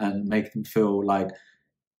them and make them feel like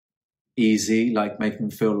easy, like make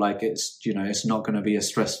them feel like it's, it's not going to be a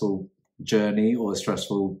stressful journey or a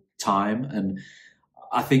stressful time. And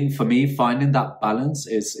I think for me, finding that balance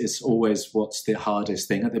is always what's the hardest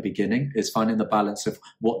thing at the beginning, is finding the balance of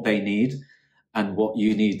what they need and what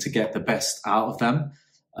you need to get the best out of them.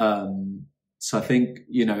 So I think,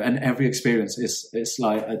 and every experience is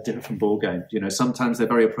like a different ball game. Sometimes they're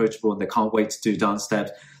very approachable and they can't wait to do dance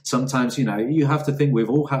steps. Sometimes, you have to think we've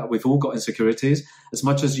all got insecurities. As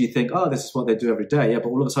much as you think, oh, this is what they do every day. Yeah, but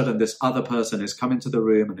all of a sudden this other person is coming to the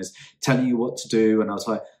room and is telling you what to do. And I was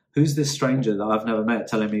like, who's this stranger that I've never met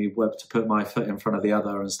telling me where to put my foot in front of the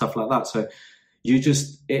other and stuff like that? So you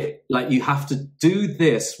have to do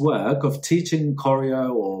this work of teaching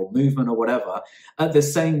choreo or movement or whatever at the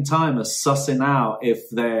same time as sussing out if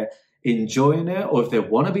they're enjoying it or if they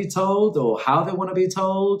want to be told or how they want to be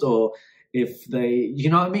told or if they, you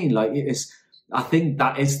know what I mean? Like, I think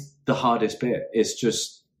that is the hardest bit. It's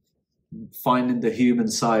just finding the human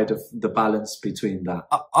side of the balance between that.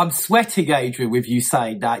 I'm sweating, Adrian, with you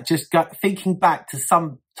saying that. Just thinking back to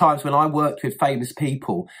some times when I worked with famous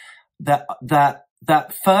people,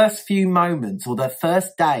 that first few moments or that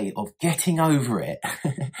first day of getting over it,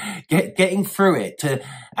 getting through it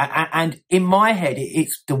and in my head,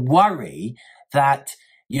 it's the worry that,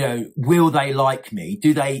 will they like me?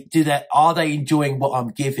 Are they enjoying what I'm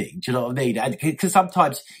giving? Do you know what I mean? And because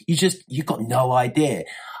sometimes you've got no idea.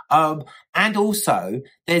 And also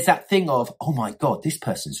there's that thing of, oh my God, this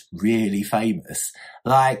person's really famous.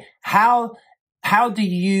 Like, how do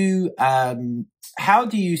you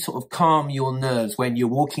sort of calm your nerves when you're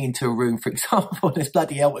walking into a room, for example, there's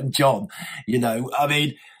bloody Elton John, I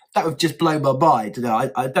mean, that would just blow my mind.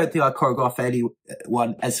 I don't think I choreograph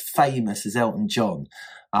anyone as famous as Elton John.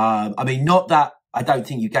 I mean, not that I don't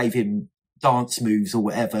think you gave him dance moves or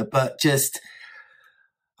whatever, but just,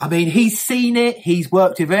 I mean, he's seen it, he's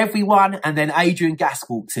worked with everyone, and then Adrian Gas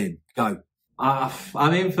walks in. Go. I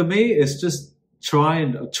mean, for me, it's just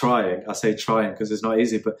trying. I say trying because it's not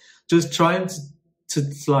easy, but just trying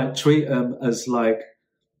to like treat them as like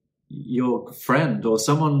your friend or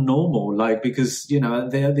someone normal, like, because,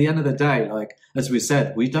 at the end of the day, like, as we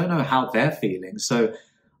said, we don't know how they're feeling. So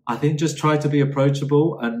I think just try to be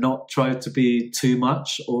approachable and not try to be too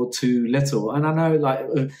much or too little. And I know, like,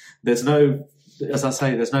 there's no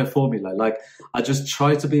formula. Like, I just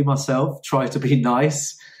try to be myself, try to be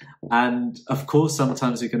nice. And of course,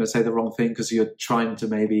 sometimes you're going to say the wrong thing because you're trying to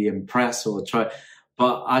maybe impress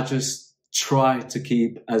but I just try to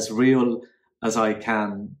keep as real as I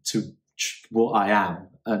can to what I am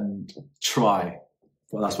and try.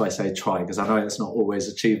 Well, that's why I say try, because I know it's not always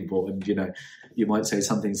achievable and, you might say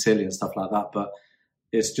something silly and stuff like that, but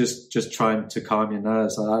it's just trying to calm your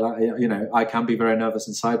nerves. I can be very nervous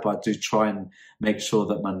inside, but I do try and make sure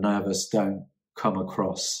that my nerves don't come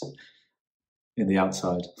across in the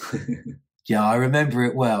outside. Yeah, I remember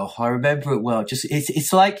it well. Just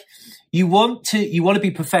it's like you want to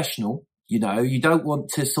be professional. You don't want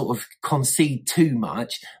to sort of concede too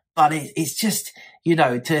much, but it's just,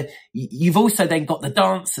 you've also then got the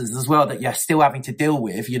dancers as well that you're still having to deal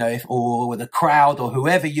with, or the crowd or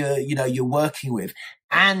whoever you're working with,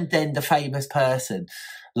 and then the famous person.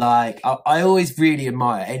 Like, I always really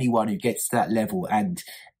admire anyone who gets to that level and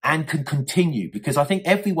can continue, because I think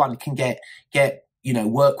everyone can get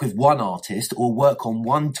work with one artist or work on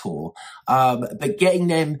one tour. But getting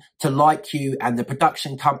them to like you and the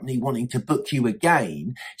production company wanting to book you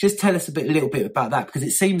again, just tell us a little bit about that, because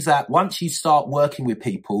it seems that once you start working with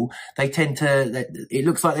people, it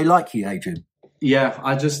looks like they like you, Adrian. Yeah,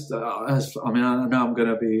 I just, I know I'm going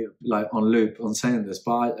to be like on loop on saying this,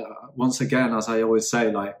 but once again, as I always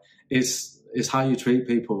say, like, it's how you treat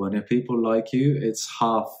people. And if people like you, it's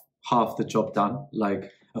half the job done.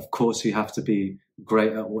 Like, of course you have to be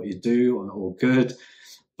great at what you do or good,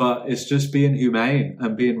 but it's just being humane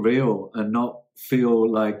and being real and not feel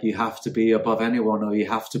like you have to be above anyone or you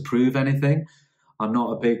have to prove anything. I'm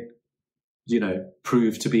not a big,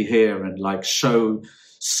 prove to be here and like show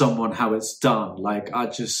someone how it's done. Like, I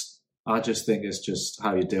just think it's just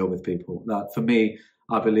how you deal with people. That for me,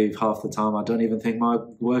 I believe half the time I don't even think my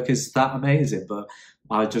work is that amazing, but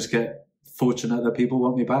I just get fortunate that people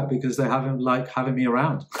want me back because they like having me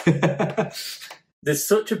around. There's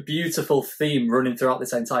such a beautiful theme running throughout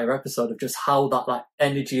this entire episode of just how that like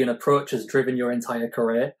energy and approach has driven your entire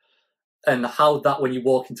career, and how that when you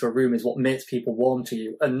walk into a room is what makes people warm to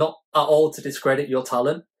you, and not at all to discredit your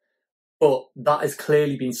talent, but that has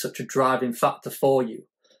clearly been such a driving factor for you.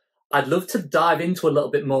 I'd love to dive into a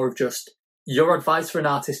little bit more of just your advice for an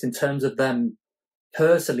artist in terms of them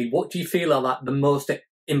personally. What do you feel are like the most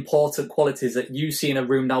important qualities that you see in a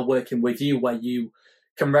room now working with you, where you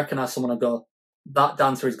can recognise someone and go, that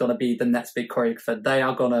dancer is going to be the next big choreographer. They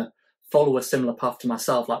are going to follow a similar path to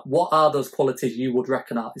myself. Like, what are those qualities you would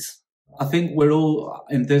recognise? I think we're all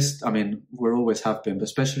in this. I mean, we always have been, but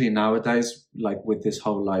especially nowadays, like with this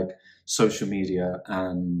whole like social media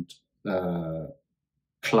and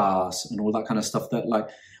class and all that kind of stuff, that like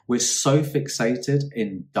we're so fixated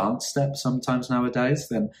in dance steps sometimes nowadays.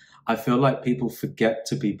 Then I feel like people forget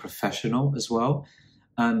to be professional as well.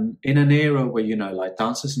 And in an era where, you know, like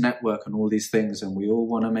dancers network and all these things, and we all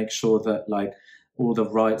want to make sure that like all the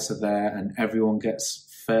rights are there and everyone gets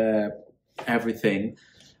fair everything.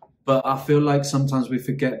 But I feel like sometimes we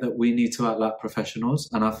forget that we need to act like professionals.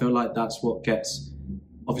 And I feel like that's what gets,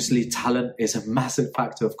 obviously talent is a massive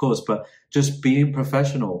factor, of course, but just being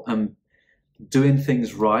professional and doing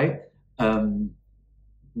things right,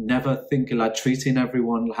 never thinking like treating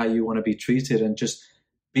everyone how you want to be treated, and just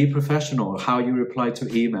be professional, how you reply to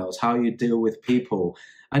emails, how you deal with people.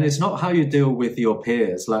 And it's not how you deal with your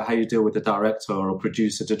peers, like how you deal with the director or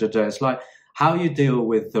producer, It's like how you deal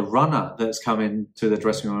with the runner that's coming to the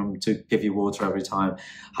dressing room to give you water every time.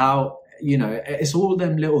 How, you know, it's all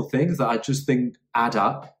them little things that I just think add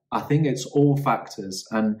up. I think it's all factors.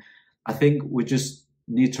 And I think we just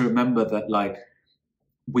need to remember that, like,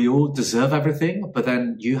 we all deserve everything, but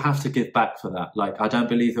then you have to give back for that. Like, I don't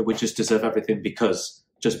believe that we just deserve everything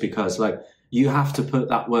just because, like, you have to put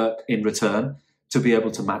that work in return to be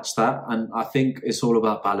able to match that. And I think it's all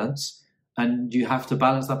about balance, and you have to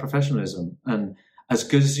balance that professionalism. And as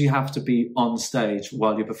good as you have to be on stage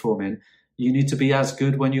while you're performing, you need to be as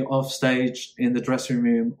good when you're off stage in the dressing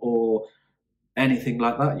room or anything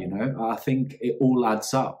like that. You know, I think it all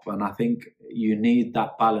adds up, and I think you need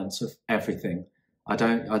that balance of everything. I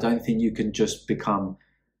don't think you can just become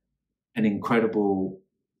an incredible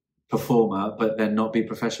performer but then not be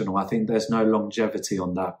professional. I think there's no longevity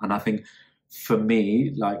on that. And I think for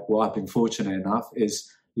me, like, what I've been fortunate enough is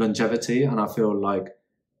longevity, and I feel like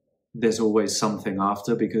there's always something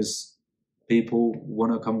after, because people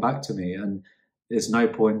want to come back to me, and there's no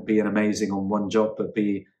point being amazing on one job but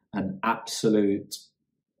be an absolute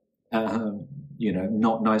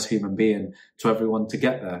not nice human being to everyone to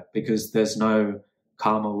get there, because there's no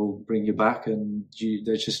karma will bring you back, and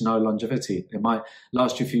there's just no longevity. It might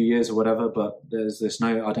last you a few years or whatever, but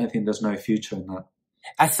I don't think there's no future in that.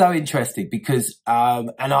 That's so interesting, because,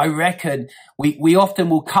 and I reckon we often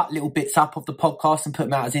will cut little bits up of the podcast and put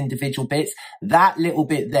them out as individual bits. That little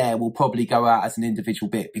bit there will probably go out as an individual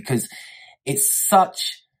bit, because it's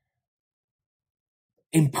such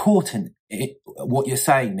important what you're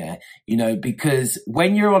saying there, you know, because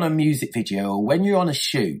when you're on a music video or when you're on a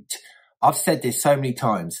shoot, I've said this so many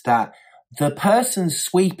times, that the person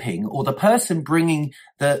sweeping or the person bringing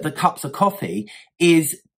the cups of coffee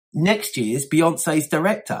is next year's Beyonce's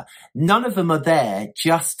director. None of them are there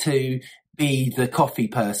just to be the coffee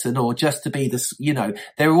person or just to be the, you know,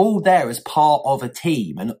 they're all there as part of a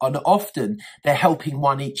team, and often they're helping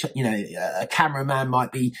one each, you know, a cameraman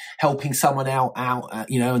might be helping someone out,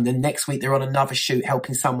 you know, and then next week they're on another shoot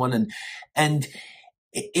helping someone. And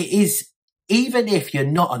it is, even if you're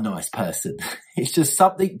not a nice person, it's just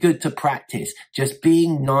something good to practice, just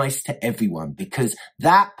being nice to everyone, because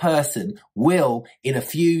that person will, in a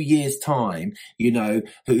few years' time, you know,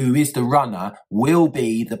 who is the runner, will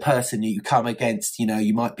be the person that you come against. You know,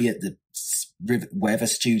 you might be at the whatever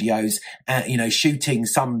studios, you know, shooting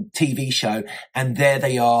some TV show, and there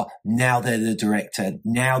they are. Now they're the director,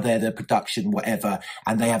 now they're the production, whatever,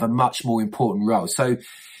 and they have a much more important role. So,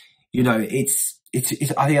 you know, it's I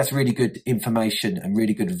think that's really good information and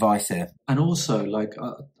really good advice there. And also, like,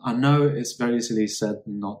 I know it's very easily said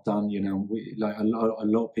and not done. You know, we, like a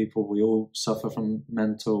lot of people, we all suffer from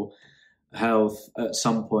mental health at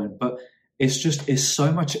some point, but it's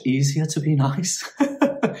so much easier to be nice.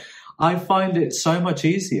 I find it so much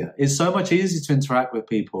easier. It's so much easier to interact with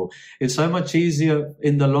people. It's so much easier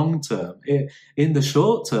in the long term, in the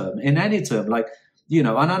short term, in any term. Like,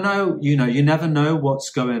 and I know, you never know what's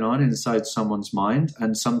going on inside someone's mind.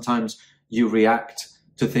 And sometimes you react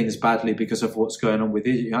to things badly because of what's going on with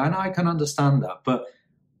you. And I can understand that. But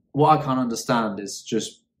what I can't understand is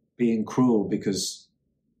just being cruel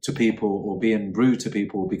to people, or being rude to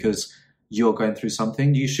people because you're going through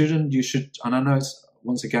something. You should, and I know it's,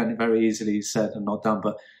 once again, very easily said and not done,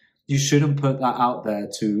 but you shouldn't put that out there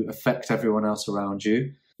to affect everyone else around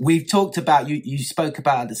you. We've talked about, you spoke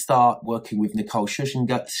about at the start working with Nicole Sheeran,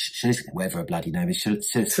 whatever her bloody name is.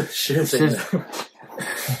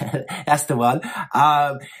 That's the one.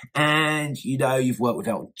 And, you've worked with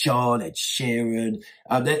Elton John, Ed Sheeran.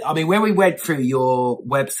 When we went through your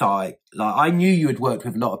website, I knew you had worked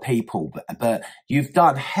with a lot of people, but you've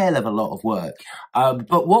done a hell of a lot of work.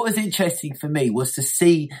 But what was interesting for me was to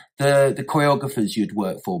see the choreographers you'd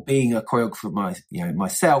worked for, being a choreographer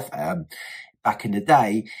myself, back in the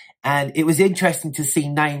day. And it was interesting to see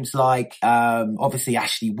names like, obviously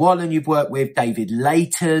Ashley Wallen you've worked with, David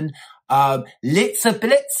Layton, Litza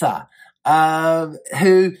Blitzer,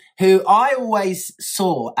 who I always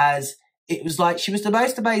saw as, it was like she was the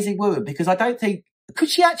most amazing woman, because I don't think, could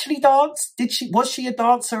she actually dance? Was she a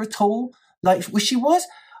dancer at all?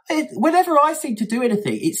 Whenever I seemed to do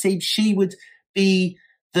anything, it seemed she would be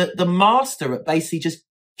the master at basically just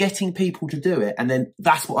getting people to do it. And then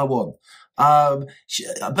that's what I want.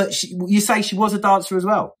 You say she was a dancer as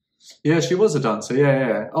well? Yeah, she was a dancer.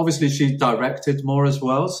 Yeah. Obviously, she directed more as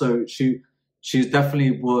well. So she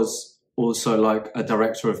definitely was also like a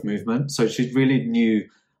director of movement. So she really knew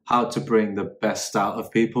how to bring the best out of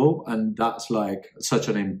people. And that's like such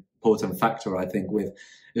an important factor, I think,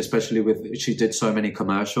 especially she did so many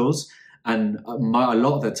commercials. And a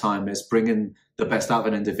lot of the time is bringing the best out of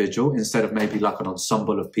an individual instead of maybe like an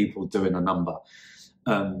ensemble of people doing a number.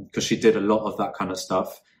 Because she did a lot of that kind of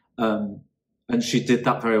stuff. And she did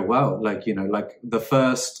that very well. Like the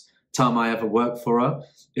first time I ever worked for her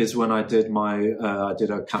is when I did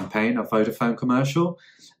a campaign, a Vodafone commercial.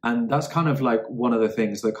 And that's kind of like one of the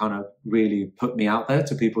things that kind of really put me out there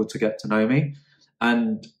to people to get to know me.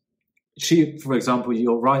 And she, for example,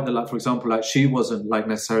 you're right that, like, for example, like she wasn't like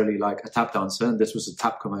necessarily like a tap dancer, and this was a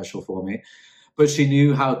tap commercial for me, but she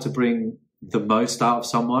knew how to bring the most out of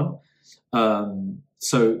someone.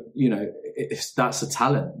 So, that's a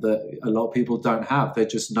talent that a lot of people don't have. They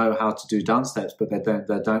just know how to do dance steps, but they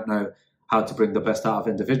don't know how to bring the best out of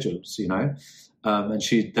individuals, and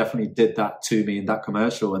she definitely did that to me in that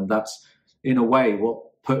commercial. And that's in a way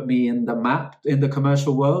what put me in the map in the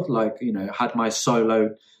commercial world. Like, had my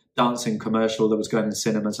solo dancing commercial that was going in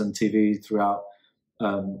cinemas and TV throughout,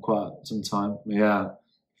 quite some time. Yeah.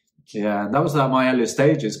 And that was at my earliest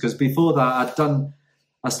stages. Cause before that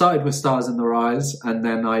I started with Stars in the Rise, and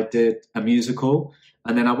then I did a musical,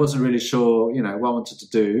 and then I wasn't really sure, what I wanted to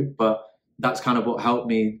do, but that's kind of what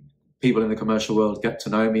helped people in the commercial world get to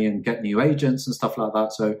know me and get new agents and stuff like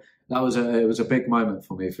that. So it was a big moment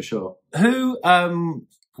for me, for sure. Who,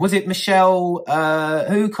 was it Michelle,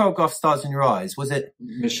 who choreographed Stars in Your Eyes? Was it?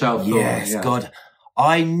 Michelle Thorne, yes, yeah. God.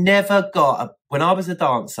 I never when I was a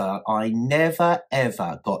dancer, I never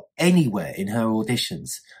ever got anywhere in her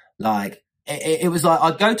auditions. Like, it was like,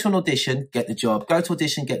 I'd go to an audition, get the job, go to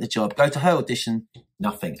audition, get the job, go to her audition,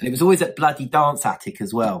 nothing. And it was always at bloody Dance Attic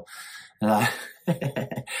as well.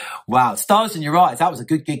 Wow. Stars in Your Eyes. That was a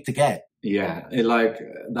good gig to get. Yeah.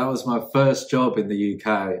 That was my first job in the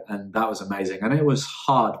UK, and that was amazing. And it was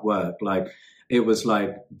hard work. Like, it was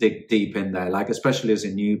like dig deep in there, like, especially as a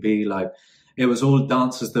newbie, like it was all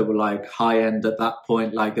dancers that were like high end at that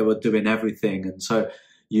point. Like, they were doing everything. And so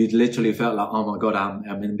you literally felt like, oh my God,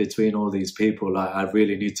 I'm in between all these people. Like, I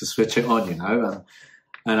really need to switch it on,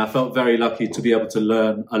 and I felt very lucky to be able to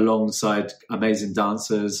learn alongside amazing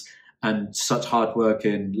dancers and such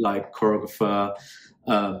hardworking, like, choreographer.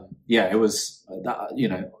 It was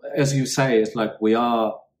that, as you say, it's like we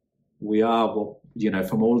are what,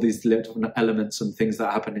 from all these little elements and things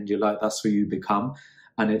that happen in your life, that's who you become.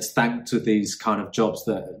 And it's thanks to these kind of jobs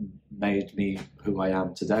that made me who I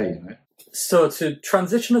am today, So to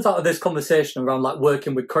transition us out of this conversation around like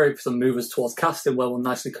working with choreographers and move us towards casting, where we'll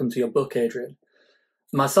nicely come to your book, Adrian.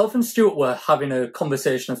 Myself and Stuart were having a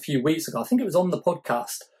conversation a few weeks ago, I think it was on the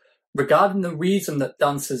podcast, regarding the reason that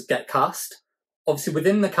dancers get cast. Obviously,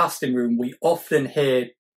 within the casting room, we often hear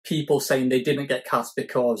people saying they didn't get cast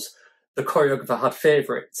because the choreographer had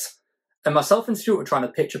favourites. And myself and Stuart were trying to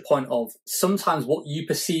pitch a point of sometimes what you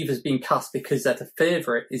perceive as being cast because they're the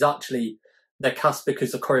favourite is actually they're cast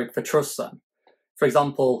because the choreographer trusts them. For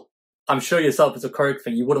example, I'm sure yourself as a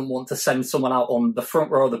choreographer, you wouldn't want to send someone out on the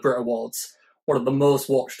front row of the Brit Awards, one of the most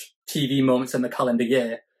watched TV moments in the calendar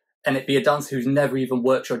year, and it be a dancer who's never even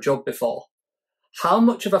worked your job before. How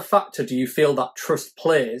much of a factor do you feel that trust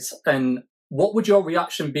plays? And what would your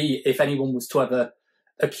reaction be if anyone was to ever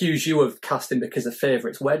accuse you of casting because of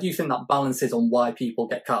favourites? Where do you think that balance is on why people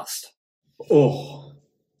get cast? Oh.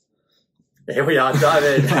 Here we are, dive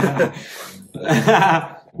in.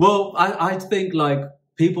 Well, I think like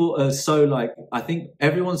people are so like, I think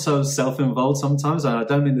everyone's so self-involved sometimes, and I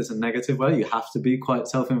don't mean this in a negative way. You have to be quite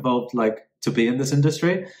self-involved, like, to be in this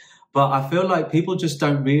industry. But I feel like people just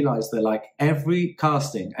don't realize that like every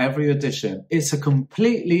casting, every audition, it's a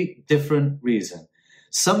completely different reason.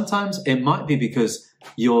 Sometimes it might be because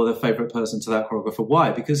you're the favorite person to that choreographer.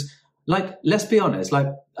 Why? Because like, let's be honest, like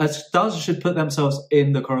dancers should put themselves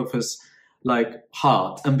in the choreographer's like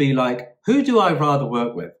heart and be like, who do I rather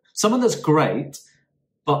work with? Someone that's great,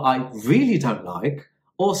 but I really don't like,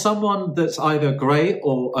 or someone that's either great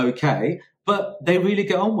or okay, but they really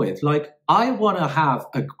get on with. Like, I want to have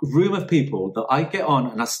a room of people that I get on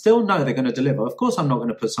and I still know they're going to deliver. Of course, I'm not going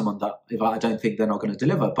to put someone that if I don't think they're not going to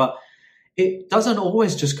deliver, but it doesn't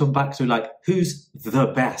always just come back to like, who's the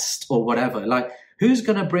best or whatever. Like, who's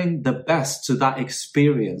going to bring the best to that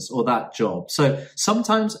experience or that job? So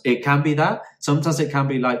sometimes it can be that. Sometimes it can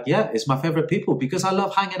be like, yeah, it's my favorite people because I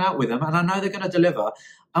love hanging out with them and I know they're going to deliver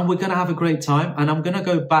and we're going to have a great time and I'm going to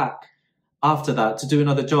go back after that to do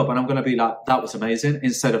another job and I'm going to be like, that was amazing,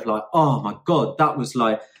 instead of like, oh my God, that was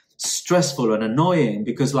like stressful and annoying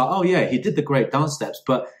because like, oh yeah, he did the great dance steps,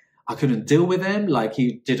 but I couldn't deal with him. Like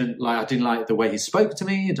I didn't like the way he spoke to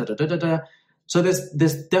me, da, da, da, da, da. So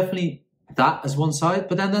there's definitely that as one side,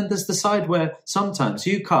 but then there's the side where sometimes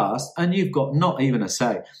you cast and you've got not even a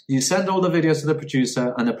say. You send all the videos to the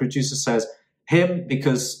producer and the producer says, him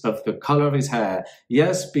because of the color of his hair,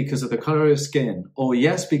 yes, because of the color of his skin, or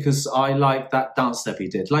yes, because I like that dance step he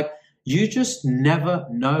did. Like, you just never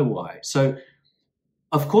know why. So,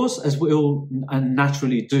 of course, as we all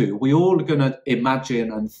naturally do, we all are going to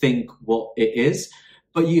imagine and think what it is,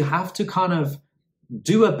 but you have to kind of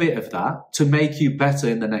do a bit of that to make you better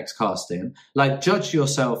in the next casting. Like, judge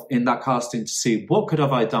yourself in that casting to see what could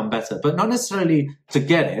have I done better, but not necessarily to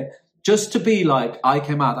get it, just to be like, I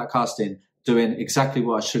came out of that casting doing exactly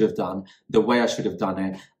what I should have done, the way I should have done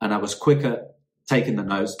it, and I was quicker taking the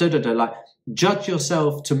notes, like, judge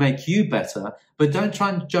yourself to make you better, but don't try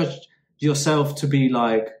and judge yourself to be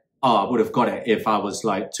like, oh, I would have got it if I was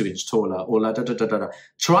like 2 inches taller, or like,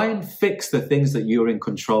 Try and fix the things that you're in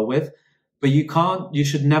control with, but you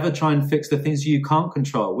should never try and fix the things you can't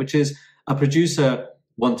control, which is a producer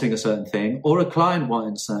wanting a certain thing, or a client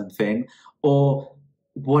wanting a certain thing, or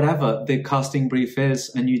whatever the casting brief is,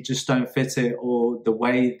 and you just don't fit it, or the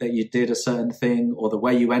way that you did a certain thing, or the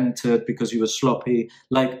way you entered because you were sloppy.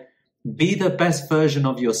 Like, be the best version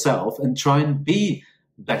of yourself and try and be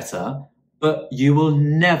better, but you will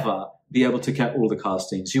never be able to get all the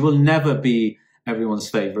castings. You will never be everyone's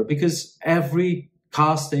favorite because every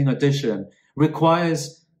casting audition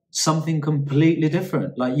requires something completely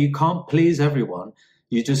different. Like, you can't please everyone.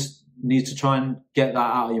 You just need to try and get that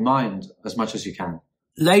out of your mind as much as you can.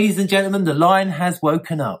 Ladies and gentlemen, the lion has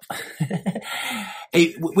woken up.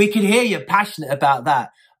 We can hear you're passionate about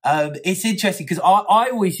that. It's interesting because I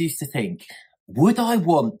always used to think, would I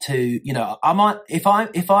want to, you know, if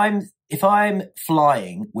I'm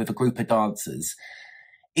flying with a group of dancers,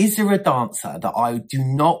 is there a dancer that I do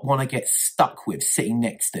not want to get stuck with sitting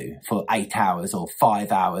next to for 8 hours or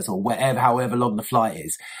 5 hours or however long the flight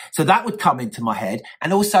is? So that would come into my head.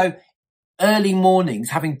 And also, early mornings,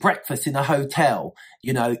 having breakfast in a hotel,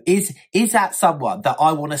 you know, is that someone that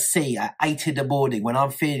I want to see at 8 in the morning when I'm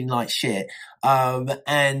feeling like shit?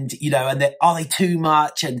 And, you know, and are they too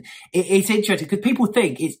much? And it's interesting because people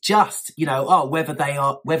think it's just, you know, oh, whether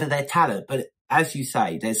they're talent. But as you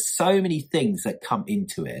say, there's so many things that come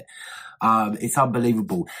into it. It's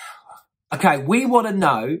unbelievable. Okay. We want to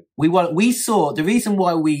know, we saw the reason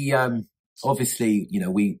why we, obviously, you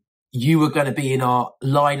know, you were going to be in our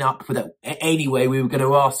lineup for that anyway. We were going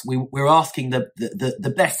to ask, we're asking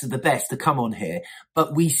the best of the best to come on here,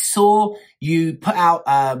 but we saw you put out,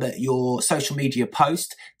 your social media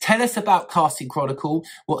post. Tell us about Casting Chronicle.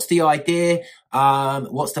 What's the idea?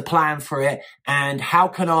 What's the plan for it? And how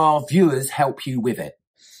can our viewers help you with it?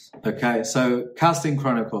 Okay. So Casting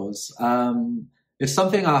Chronicles, is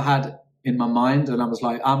something I had in my mind, and I was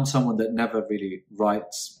like, I'm someone that never really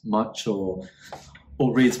writes much or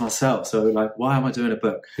reads myself. So like, why am I doing a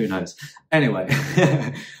book? Who knows? Anyway,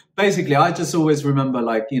 basically, I just always remember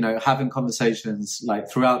like, you know, having conversations like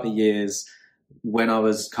throughout the years when I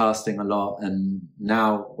was casting a lot, and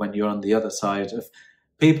now when you're on the other side, of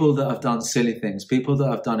people that have done silly things, people that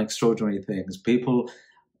have done extraordinary things, people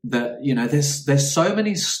that, you know, there's so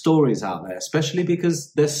many stories out there, especially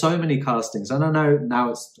because there's so many castings. And I know now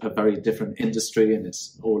it's a very different industry and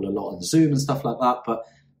it's all a lot on Zoom and stuff like that. But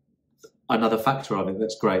another factor of it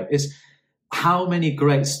that's great is how many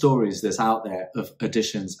great stories there's out there of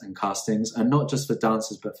auditions and castings, and not just for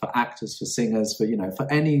dancers, but for actors, for singers, for, you know, for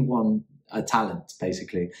anyone, a talent,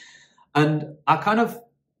 basically. And I kind of,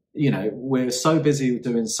 you know, we're so busy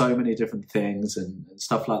doing so many different things and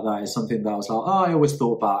stuff like that. Is something that I was like, oh, I always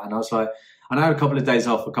thought about. And I was like, and I had a couple of days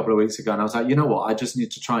off a couple of weeks ago, and I was like, you know what, I just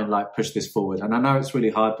need to try and like push this forward. And I know it's really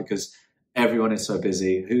hard because everyone is so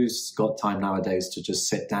busy. Who's got time nowadays to just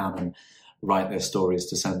sit down and write their stories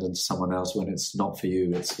to send them to someone else when it's not for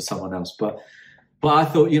you, it's for someone else. But I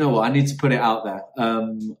thought, you know what, I need to put it out there.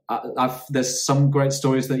 There's some great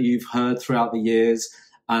stories that you've heard throughout the years,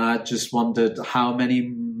 and I just wondered how many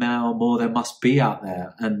more there must be out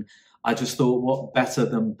there. And I just thought, what better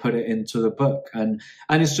than put it into the book? And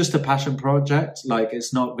it's just a passion project. Like,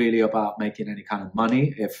 it's not really about making any kind of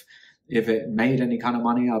money. If it made any kind of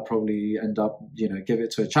money, I'll probably end up, you know, give it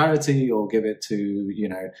to a charity or give it to, you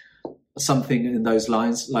know, something in those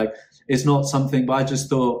lines. Like, it's not something, but I just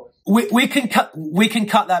thought we can cut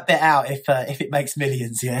that bit out if it makes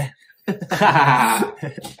millions. Yeah.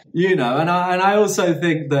 You know, and I also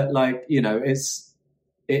think that, like, you know, it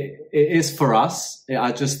is for us.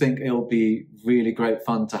 I just think it'll be really great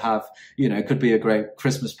fun to have, you know, it could be a great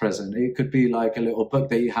Christmas present. It could be like a little book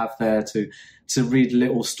that you have there to read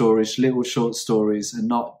little stories, little short stories, and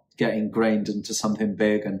not get ingrained into something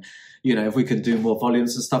big. And, you know, if we can do more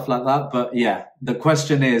volumes and stuff like that. But yeah, the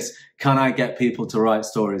question is, can I get people to write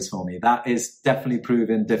stories for me? That is definitely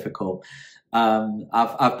proving difficult.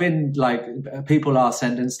 I've been like, people are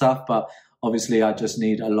sending stuff, but obviously I just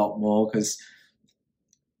need a lot more because,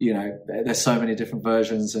 you know, there's so many different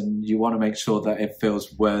versions and you want to make sure that it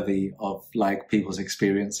feels worthy of like people's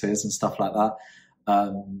experiences and stuff like that.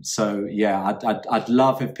 So yeah, I'd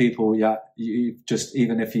love if people, you just,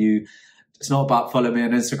 even if you, it's not about following me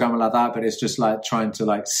on Instagram or like that, but it's just like trying to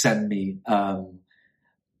like send me,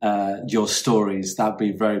 your stories. That'd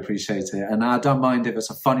be very appreciated. And I don't mind if it's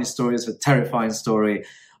a funny story, it's a terrifying story,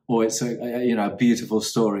 or it's a beautiful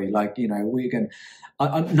story. Like, you know, we can,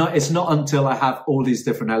 it's not until I have all these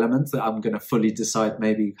different elements that I'm going to fully decide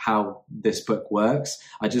maybe how this book works.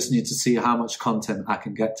 I just need to see how much content I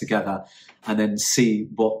can get together and then see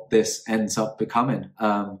what this ends up becoming.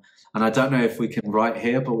 And I don't know if we can write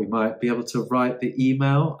here, but we might be able to write the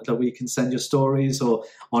email that we can send your stories, or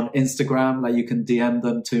on Instagram, like you can DM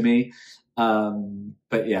them to me.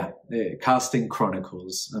 But yeah, Casting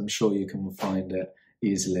Chronicles, I'm sure you can find it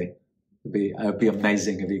easily. It'd be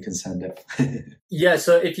amazing if you can send it. Yeah,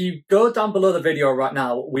 so if you go down below the video right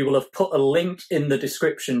now, we will have put a link in the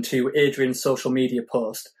description to Adrian's social media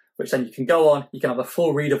post, which then you can go on, you can have a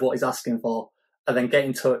full read of what he's asking for, and then get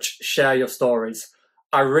in touch, share your stories.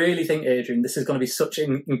 I really think, Adrian, this is going to be such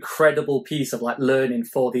an incredible piece of like learning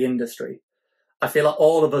for the industry. I feel like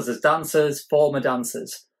all of us as dancers, former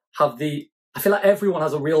dancers, I feel like everyone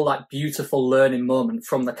has a real like beautiful learning moment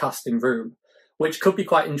from the casting room, which could be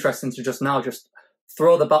quite interesting to just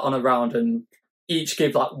throw the baton around and each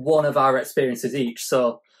give like one of our experiences each.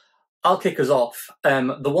 So I'll kick us off.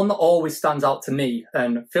 The one that always stands out to me,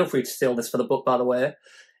 and feel free to steal this for the book, by the way,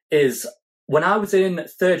 is when I was in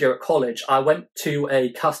third year at college, I went to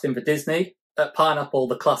a casting for Disney at Pineapple,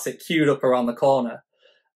 the classic, queued up around the corner.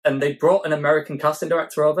 And they brought an American casting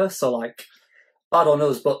director over. So like, bad on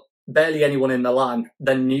us, but barely anyone in the line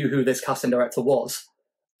then knew who this casting director was.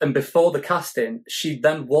 And before the casting, she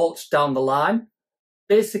then walked down the line,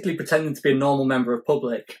 basically pretending to be a normal member of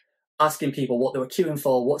public, asking people what they were queuing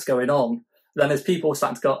for, what's going on. Then as people were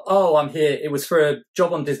starting to go, oh, I'm here, it was for a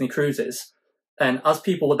job on Disney Cruises. And as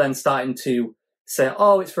people were then starting to say,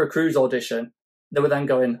 oh, it's for a cruise audition, they were then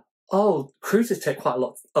going, oh, cruises take quite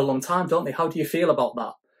a long time, don't they? How do you feel about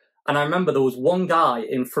that? And I remember there was one guy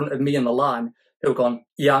in front of me in the line who had gone,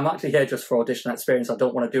 yeah, I'm actually here just for audition experience. I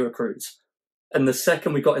don't want to do a cruise. And the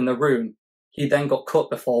second we got in the room, he then got cut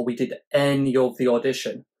before we did any of the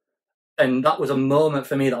audition. And that was a moment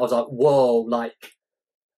for me that I was like, whoa, like,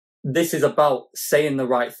 this is about saying the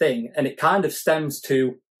right thing. And it kind of stems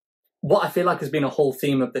to what I feel like has been a whole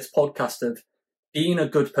theme of this podcast of being a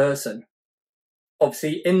good person.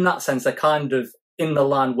 Obviously, in that sense, they're kind of in the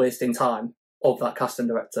line wasting time of that casting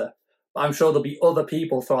director. But I'm sure there'll be other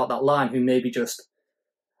people throughout that line who maybe just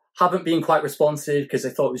haven't been quite responsive because they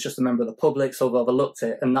thought it was just a member of the public, so they overlooked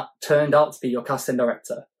it. And that turned out to be your casting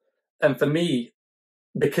director. And for me,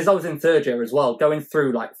 because I was in third year as well, going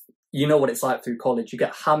through, like, you know what it's like through college. You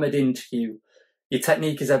get hammered into you. Your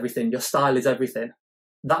technique is everything. Your style is everything.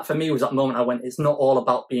 that for me was that moment I went, it's not all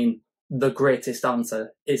about being the greatest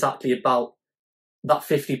dancer. It's actually about that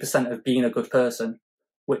 50% of being a good person,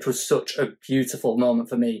 which was such a beautiful moment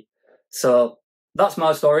for me. So that's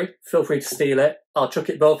my story. Feel free to steal it. I'll chuck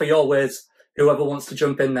it both of your ways. Whoever wants to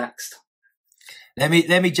jump in next. Let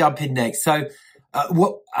me jump in next. So,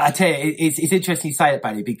 what I tell you, it's interesting you say it,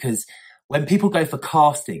 Barry, because when people go for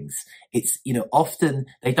castings, it's, often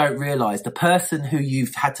they don't realise the person who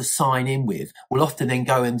you've had to sign in with will often then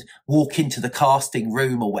go and walk into the casting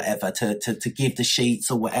room or whatever to give the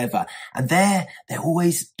sheets or whatever. And they're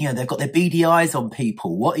always, they've got their beady eyes on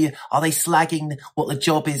people. Are they slagging what the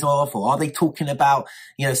job is of, or are they talking about,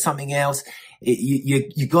 something else?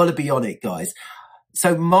 You got to be on it, guys.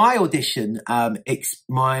 So my audition, I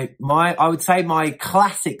would say my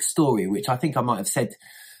classic story, which I think I might have said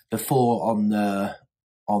before on our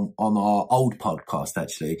old podcast,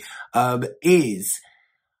 actually, is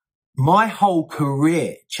my whole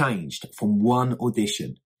career changed from one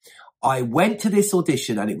audition. I went to this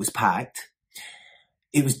audition and it was packed.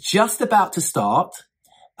 It was just about to start.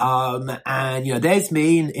 And there's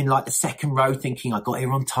me in like the second row thinking I got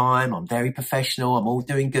here on time. I'm very professional. I'm all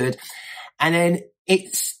doing good. And then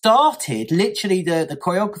it started, literally the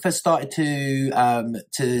choreographer started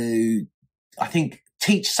to, I think,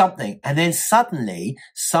 teach something. And then suddenly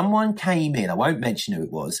someone came in, I won't mention who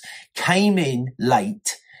it was, came in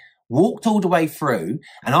late, walked all the way through.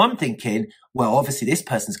 And I'm thinking, well, obviously this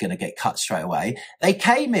person's going to get cut straight away. They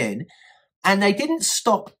came in and they didn't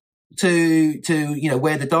stop to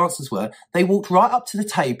where the dancers were. They walked right up to the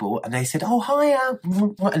table and they said, "Oh, hiya,"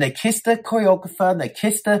 and they kissed the choreographer and they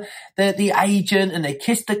kissed the agent and they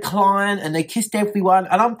kissed the client and they kissed everyone.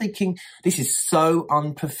 And I'm thinking, this is so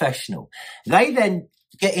unprofessional. They then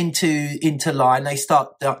get into line. They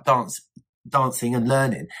start dancing and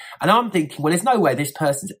learning. And I'm thinking, well, there's no way this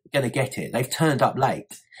person's going to get it. They've turned up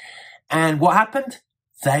late. And what happened?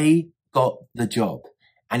 They got the job.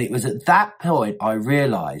 And it was at that point I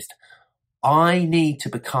realised I need to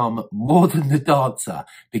become more than the dancer,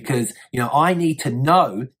 because, I need to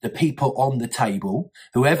know the people on the table.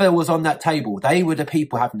 Whoever was on that table, they were the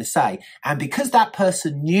people having to say. And because that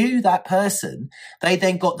person knew that person, they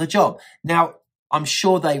then got the job. Now, I'm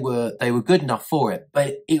sure they were good enough for it,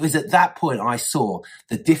 but it was at that point I saw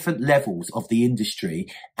the different levels of the industry,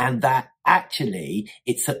 and that actually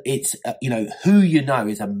it's who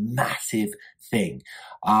is a massive thing.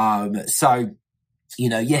 So,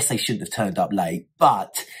 yes, they shouldn't have turned up late,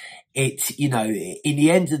 but it's, in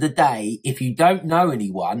the end of the day, if you don't know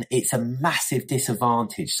anyone, it's a massive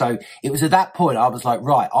disadvantage. So it was at that point I was like,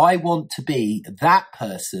 right, I want to be that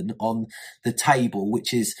person on the table,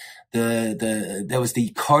 which is there was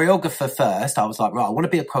the choreographer first. I was like, right, I want to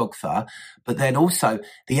be a choreographer, but then also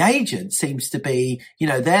the agent seems to be, the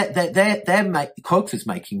choreographer's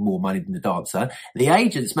making more money than the dancer. The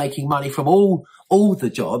agent's making money from all the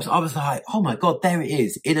jobs. I was like, oh my God, there it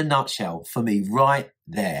is in a nutshell for me right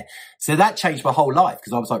there. So that changed my whole life,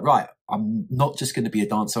 because I was like, right, I'm not just going to be a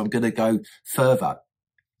dancer. I'm going to go further.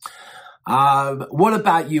 What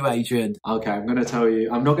about you, Adrian? Okay, I'm not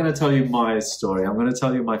going to tell you my story. I'm going to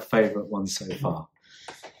tell you my favourite one so far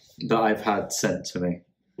that I've had sent to me.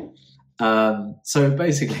 So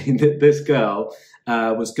basically, this girl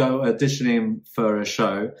was auditioning for a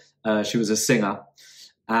show. She was a singer,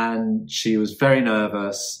 and she was very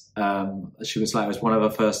nervous. She was like, it was one of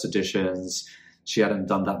her first auditions. She hadn't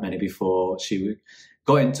done that many before. She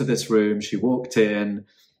got into this room. She walked in.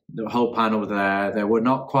 The whole panel there. They were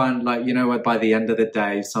not quite like, by the end of the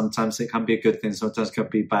day, sometimes it can be a good thing, sometimes it can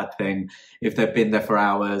be a bad thing. If they've been there for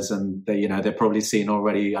hours and they've probably seen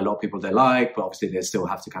already a lot of people they like, but obviously they still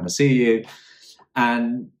have to kind of see you.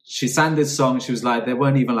 And she sang this song. She was like, they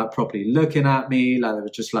weren't even like properly looking at me. Like they were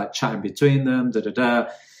just like chatting between them,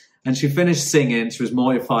 And she finished singing. She was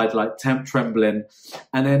mortified, like trembling.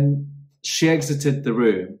 And then she exited the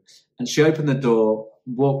room and she opened the door,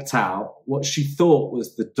 walked out. What she thought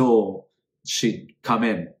was the door she'd come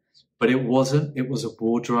in, but it wasn't. It was a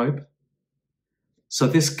wardrobe. So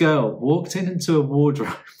this girl walked into a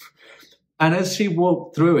wardrobe, and as she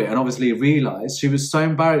walked through it and obviously realized, she was so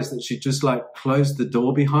embarrassed that she just like closed the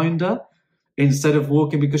door behind her instead of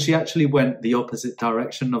walking, because she actually went the opposite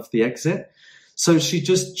direction of the exit. So she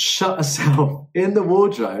just shut herself in the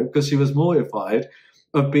wardrobe because she was mortified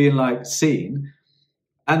of being like seen.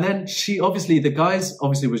 And then the guys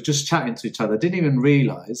obviously was just chatting to each other, didn't even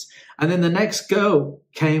realize. And then the next girl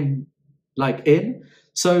came like in.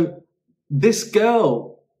 So this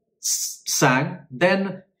girl sang.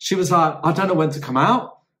 Then she was like, I don't know when to come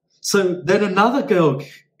out. So then another girl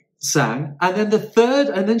sang. And then the third,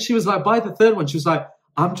 and then she was like, by the third one, she was like,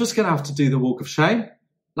 I'm just going to have to do the walk of shame.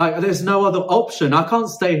 Like, there's no other option. I can't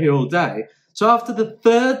stay here all day. So after the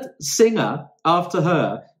third singer after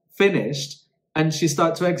her finished and she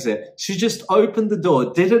started to exit, she just opened the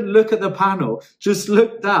door, didn't look at the panel, just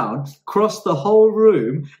looked down, crossed the whole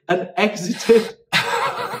room and exited.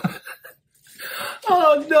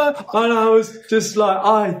 Oh no. And I was just like,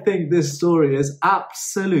 I think this story is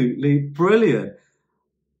absolutely brilliant.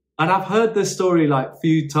 And I've heard this story like a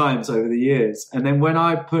few times over the years. And then when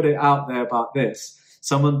I put it out there about this,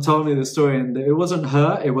 someone told me the story, and it wasn't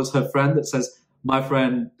her, it was her friend that says, my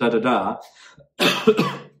friend, da-da-da,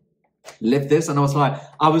 lived this. And I was like,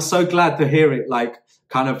 I was so glad to hear it, like,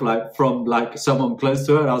 kind of like from like someone close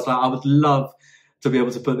to her. And I was like, I would love to be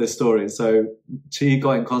able to put this story. So she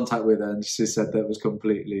got in contact with her and she said that it was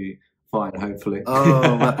completely fine, hopefully.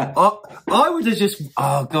 Oh, man. I would have just,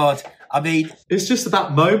 oh God. I mean, it's just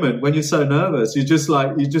that moment when you're so nervous, you just don't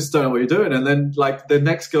know what you're doing. And then like the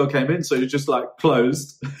next girl came in, so you're just like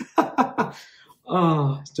closed.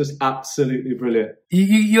 Oh, it's just absolutely brilliant.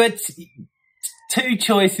 You had two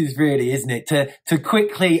choices really, isn't it? To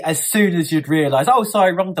quickly, as soon as you'd realise, oh,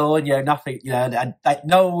 sorry, wrong door, and nothing, and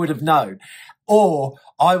no one would have known. Or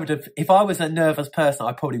I would have, if I was a nervous person,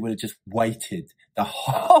 I probably would have just waited the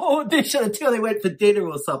whole audition until they went for dinner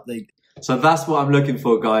or something. So that's what I'm looking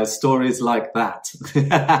for, guys. Stories like that.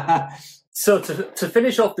 So to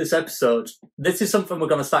finish off this episode, this is something we're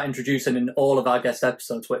going to start introducing in all of our guest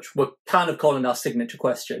episodes, which we're kind of calling our signature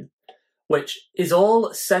question, which is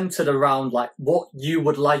all centered around like what you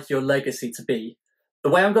would like your legacy to be. The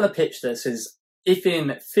way I'm going to pitch this is, if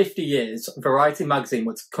in 50 years, Variety magazine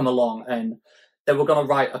would come along and they were going to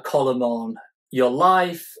write a column on your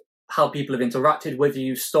life, how people have interacted with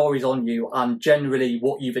you, stories on you, and generally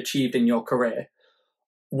what you've achieved in your career,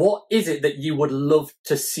 what is it that you would love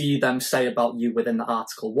to see them say about you within the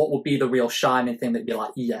article? What would be the real shining thing that you're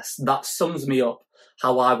like, yes, that sums me up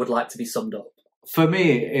how I would like to be summed up? For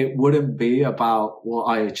me, it wouldn't be about what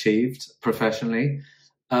I achieved professionally.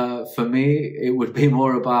 For me, it would be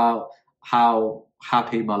more about how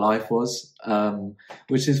happy my life was,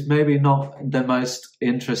 which is maybe not the most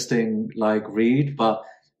interesting like read, but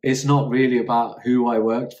it's not really about who I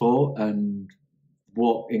worked for and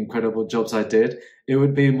what incredible jobs I did. It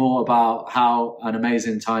would be more about how an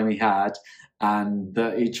amazing time he had and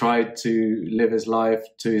that he tried to live his life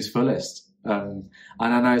to his fullest. And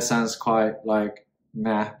I know it sounds quite like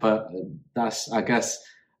meh, but that's, I guess,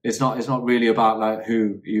 it's not really about like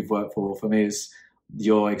who you've worked for. For me, it's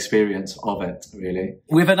your experience of it, really.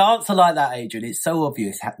 With an answer like that, Adrian, it's so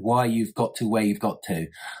obvious why you've got to where you've got to.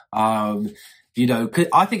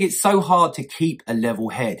 I think it's so hard to keep a level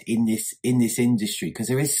head in this industry because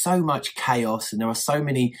there is so much chaos and there are so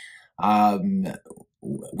many.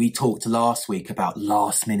 We talked last week about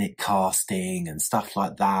last minute casting and stuff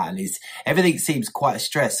like that, and everything seems quite a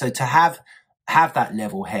stress. So to have that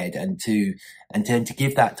level head and to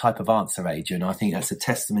give that type of answer, Adrian, I think that's a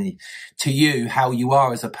testimony to you, how you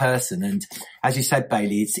are as a person. And as you said,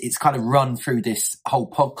 Bailey, it's kind of run through this whole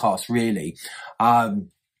podcast, really.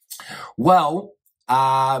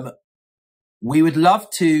 We would love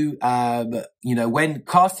to, when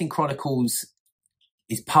Casting Chronicles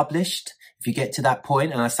is published, if you get to that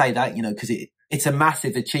point, and I say that, because it's a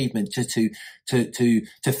massive achievement just to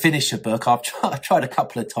finish a book. I've tried a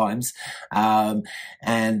couple of times,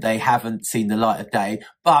 and they haven't seen the light of day,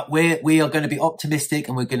 but we are going to be optimistic,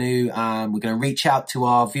 and we're going to reach out to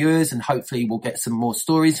our viewers, and hopefully we'll get some more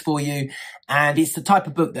stories for you. And it's the type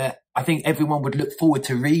of book that I think everyone would look forward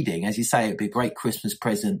to reading. As you say, it'd be a great Christmas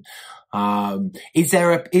present. Do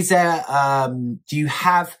you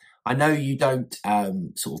have, I know you don't,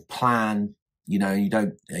 sort of plan, you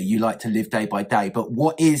like to live day by day, but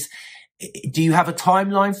do you have a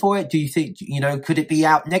timeline for it? Do you think, could it be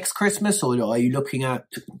out next Christmas, or are you looking at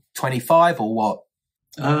 25 or what?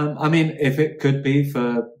 I mean, if it could be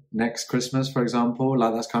for next Christmas, for example,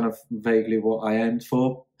 like that's kind of vaguely what I aimed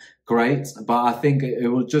for, great. But I think it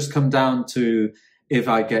will just come down to if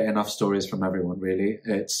I get enough stories from everyone, really.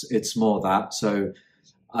 It's more that. So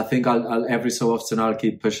I think I'll every so often I'll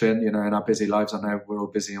keep pushing, in our busy lives. I know we're all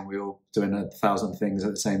busy and we're all doing 1,000 things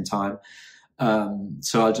at the same time.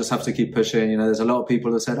 So I'll just have to keep pushing. There's a lot of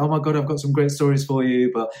people that said, oh my God, I've got some great stories for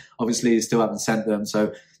you, but obviously you still haven't sent them.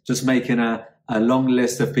 So just making a long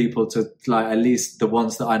list of people to, like, at least the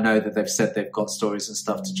ones that I know that they've said they've got stories and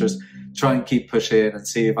stuff, to just try and keep pushing and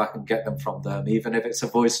see if I can get them from them, even if it's a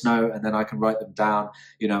voice note and then I can write them down.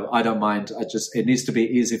 I don't mind. It needs to be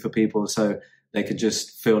easy for people so they could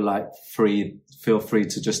just feel free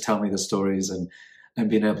to just tell me the stories and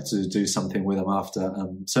being able to do something with them after.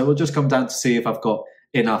 So we'll just come down to see if I've got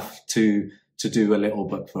enough to do a little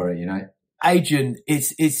book for it, Adrian,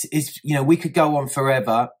 it's, you know, we could go on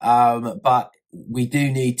forever, but we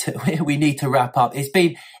need to wrap up. It's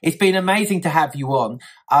been amazing to have you on.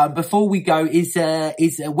 Before we go,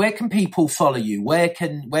 where can people follow you? Where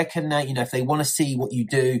can they, you know, if they want to see what you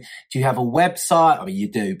do you have a website? I mean, you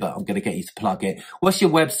do, but I'm going to get you to plug it. What's your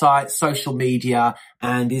website, social media,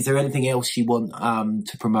 and is there anything else you want,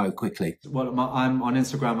 to promote quickly? Well, I'm on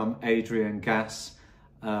Instagram. I'm Adrian Gas.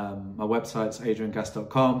 My website's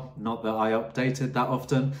adriangas.com. Not that I update it that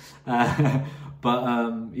often. But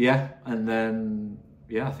yeah, and then,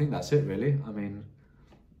 yeah, I think that's it really. I mean,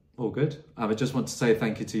 all good. I just want to say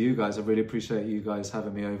thank you to you guys. I really appreciate you guys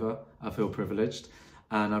having me over. I feel privileged,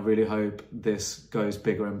 and I really hope this goes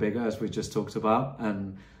bigger and bigger, as we just talked about,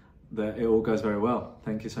 and that it all goes very well.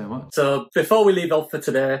 Thank you so much. So before we leave off for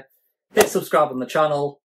today, hit subscribe on the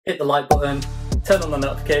channel, hit the like button, turn on the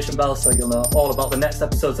notification bell so you'll know all about the next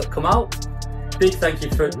episodes that come out. Big thank you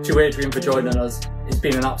to Adrian for joining us. It's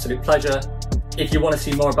been an absolute pleasure. If you want to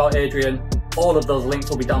see more about Adrian, all of those links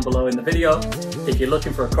will be down below in the video. If you're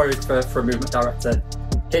looking for a choreographer, for a movement director,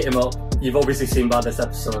 hit him up. You've obviously seen by this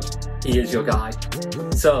episode, he is your guy.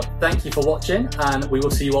 So thank you for watching, and we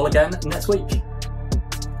will see you all again next week.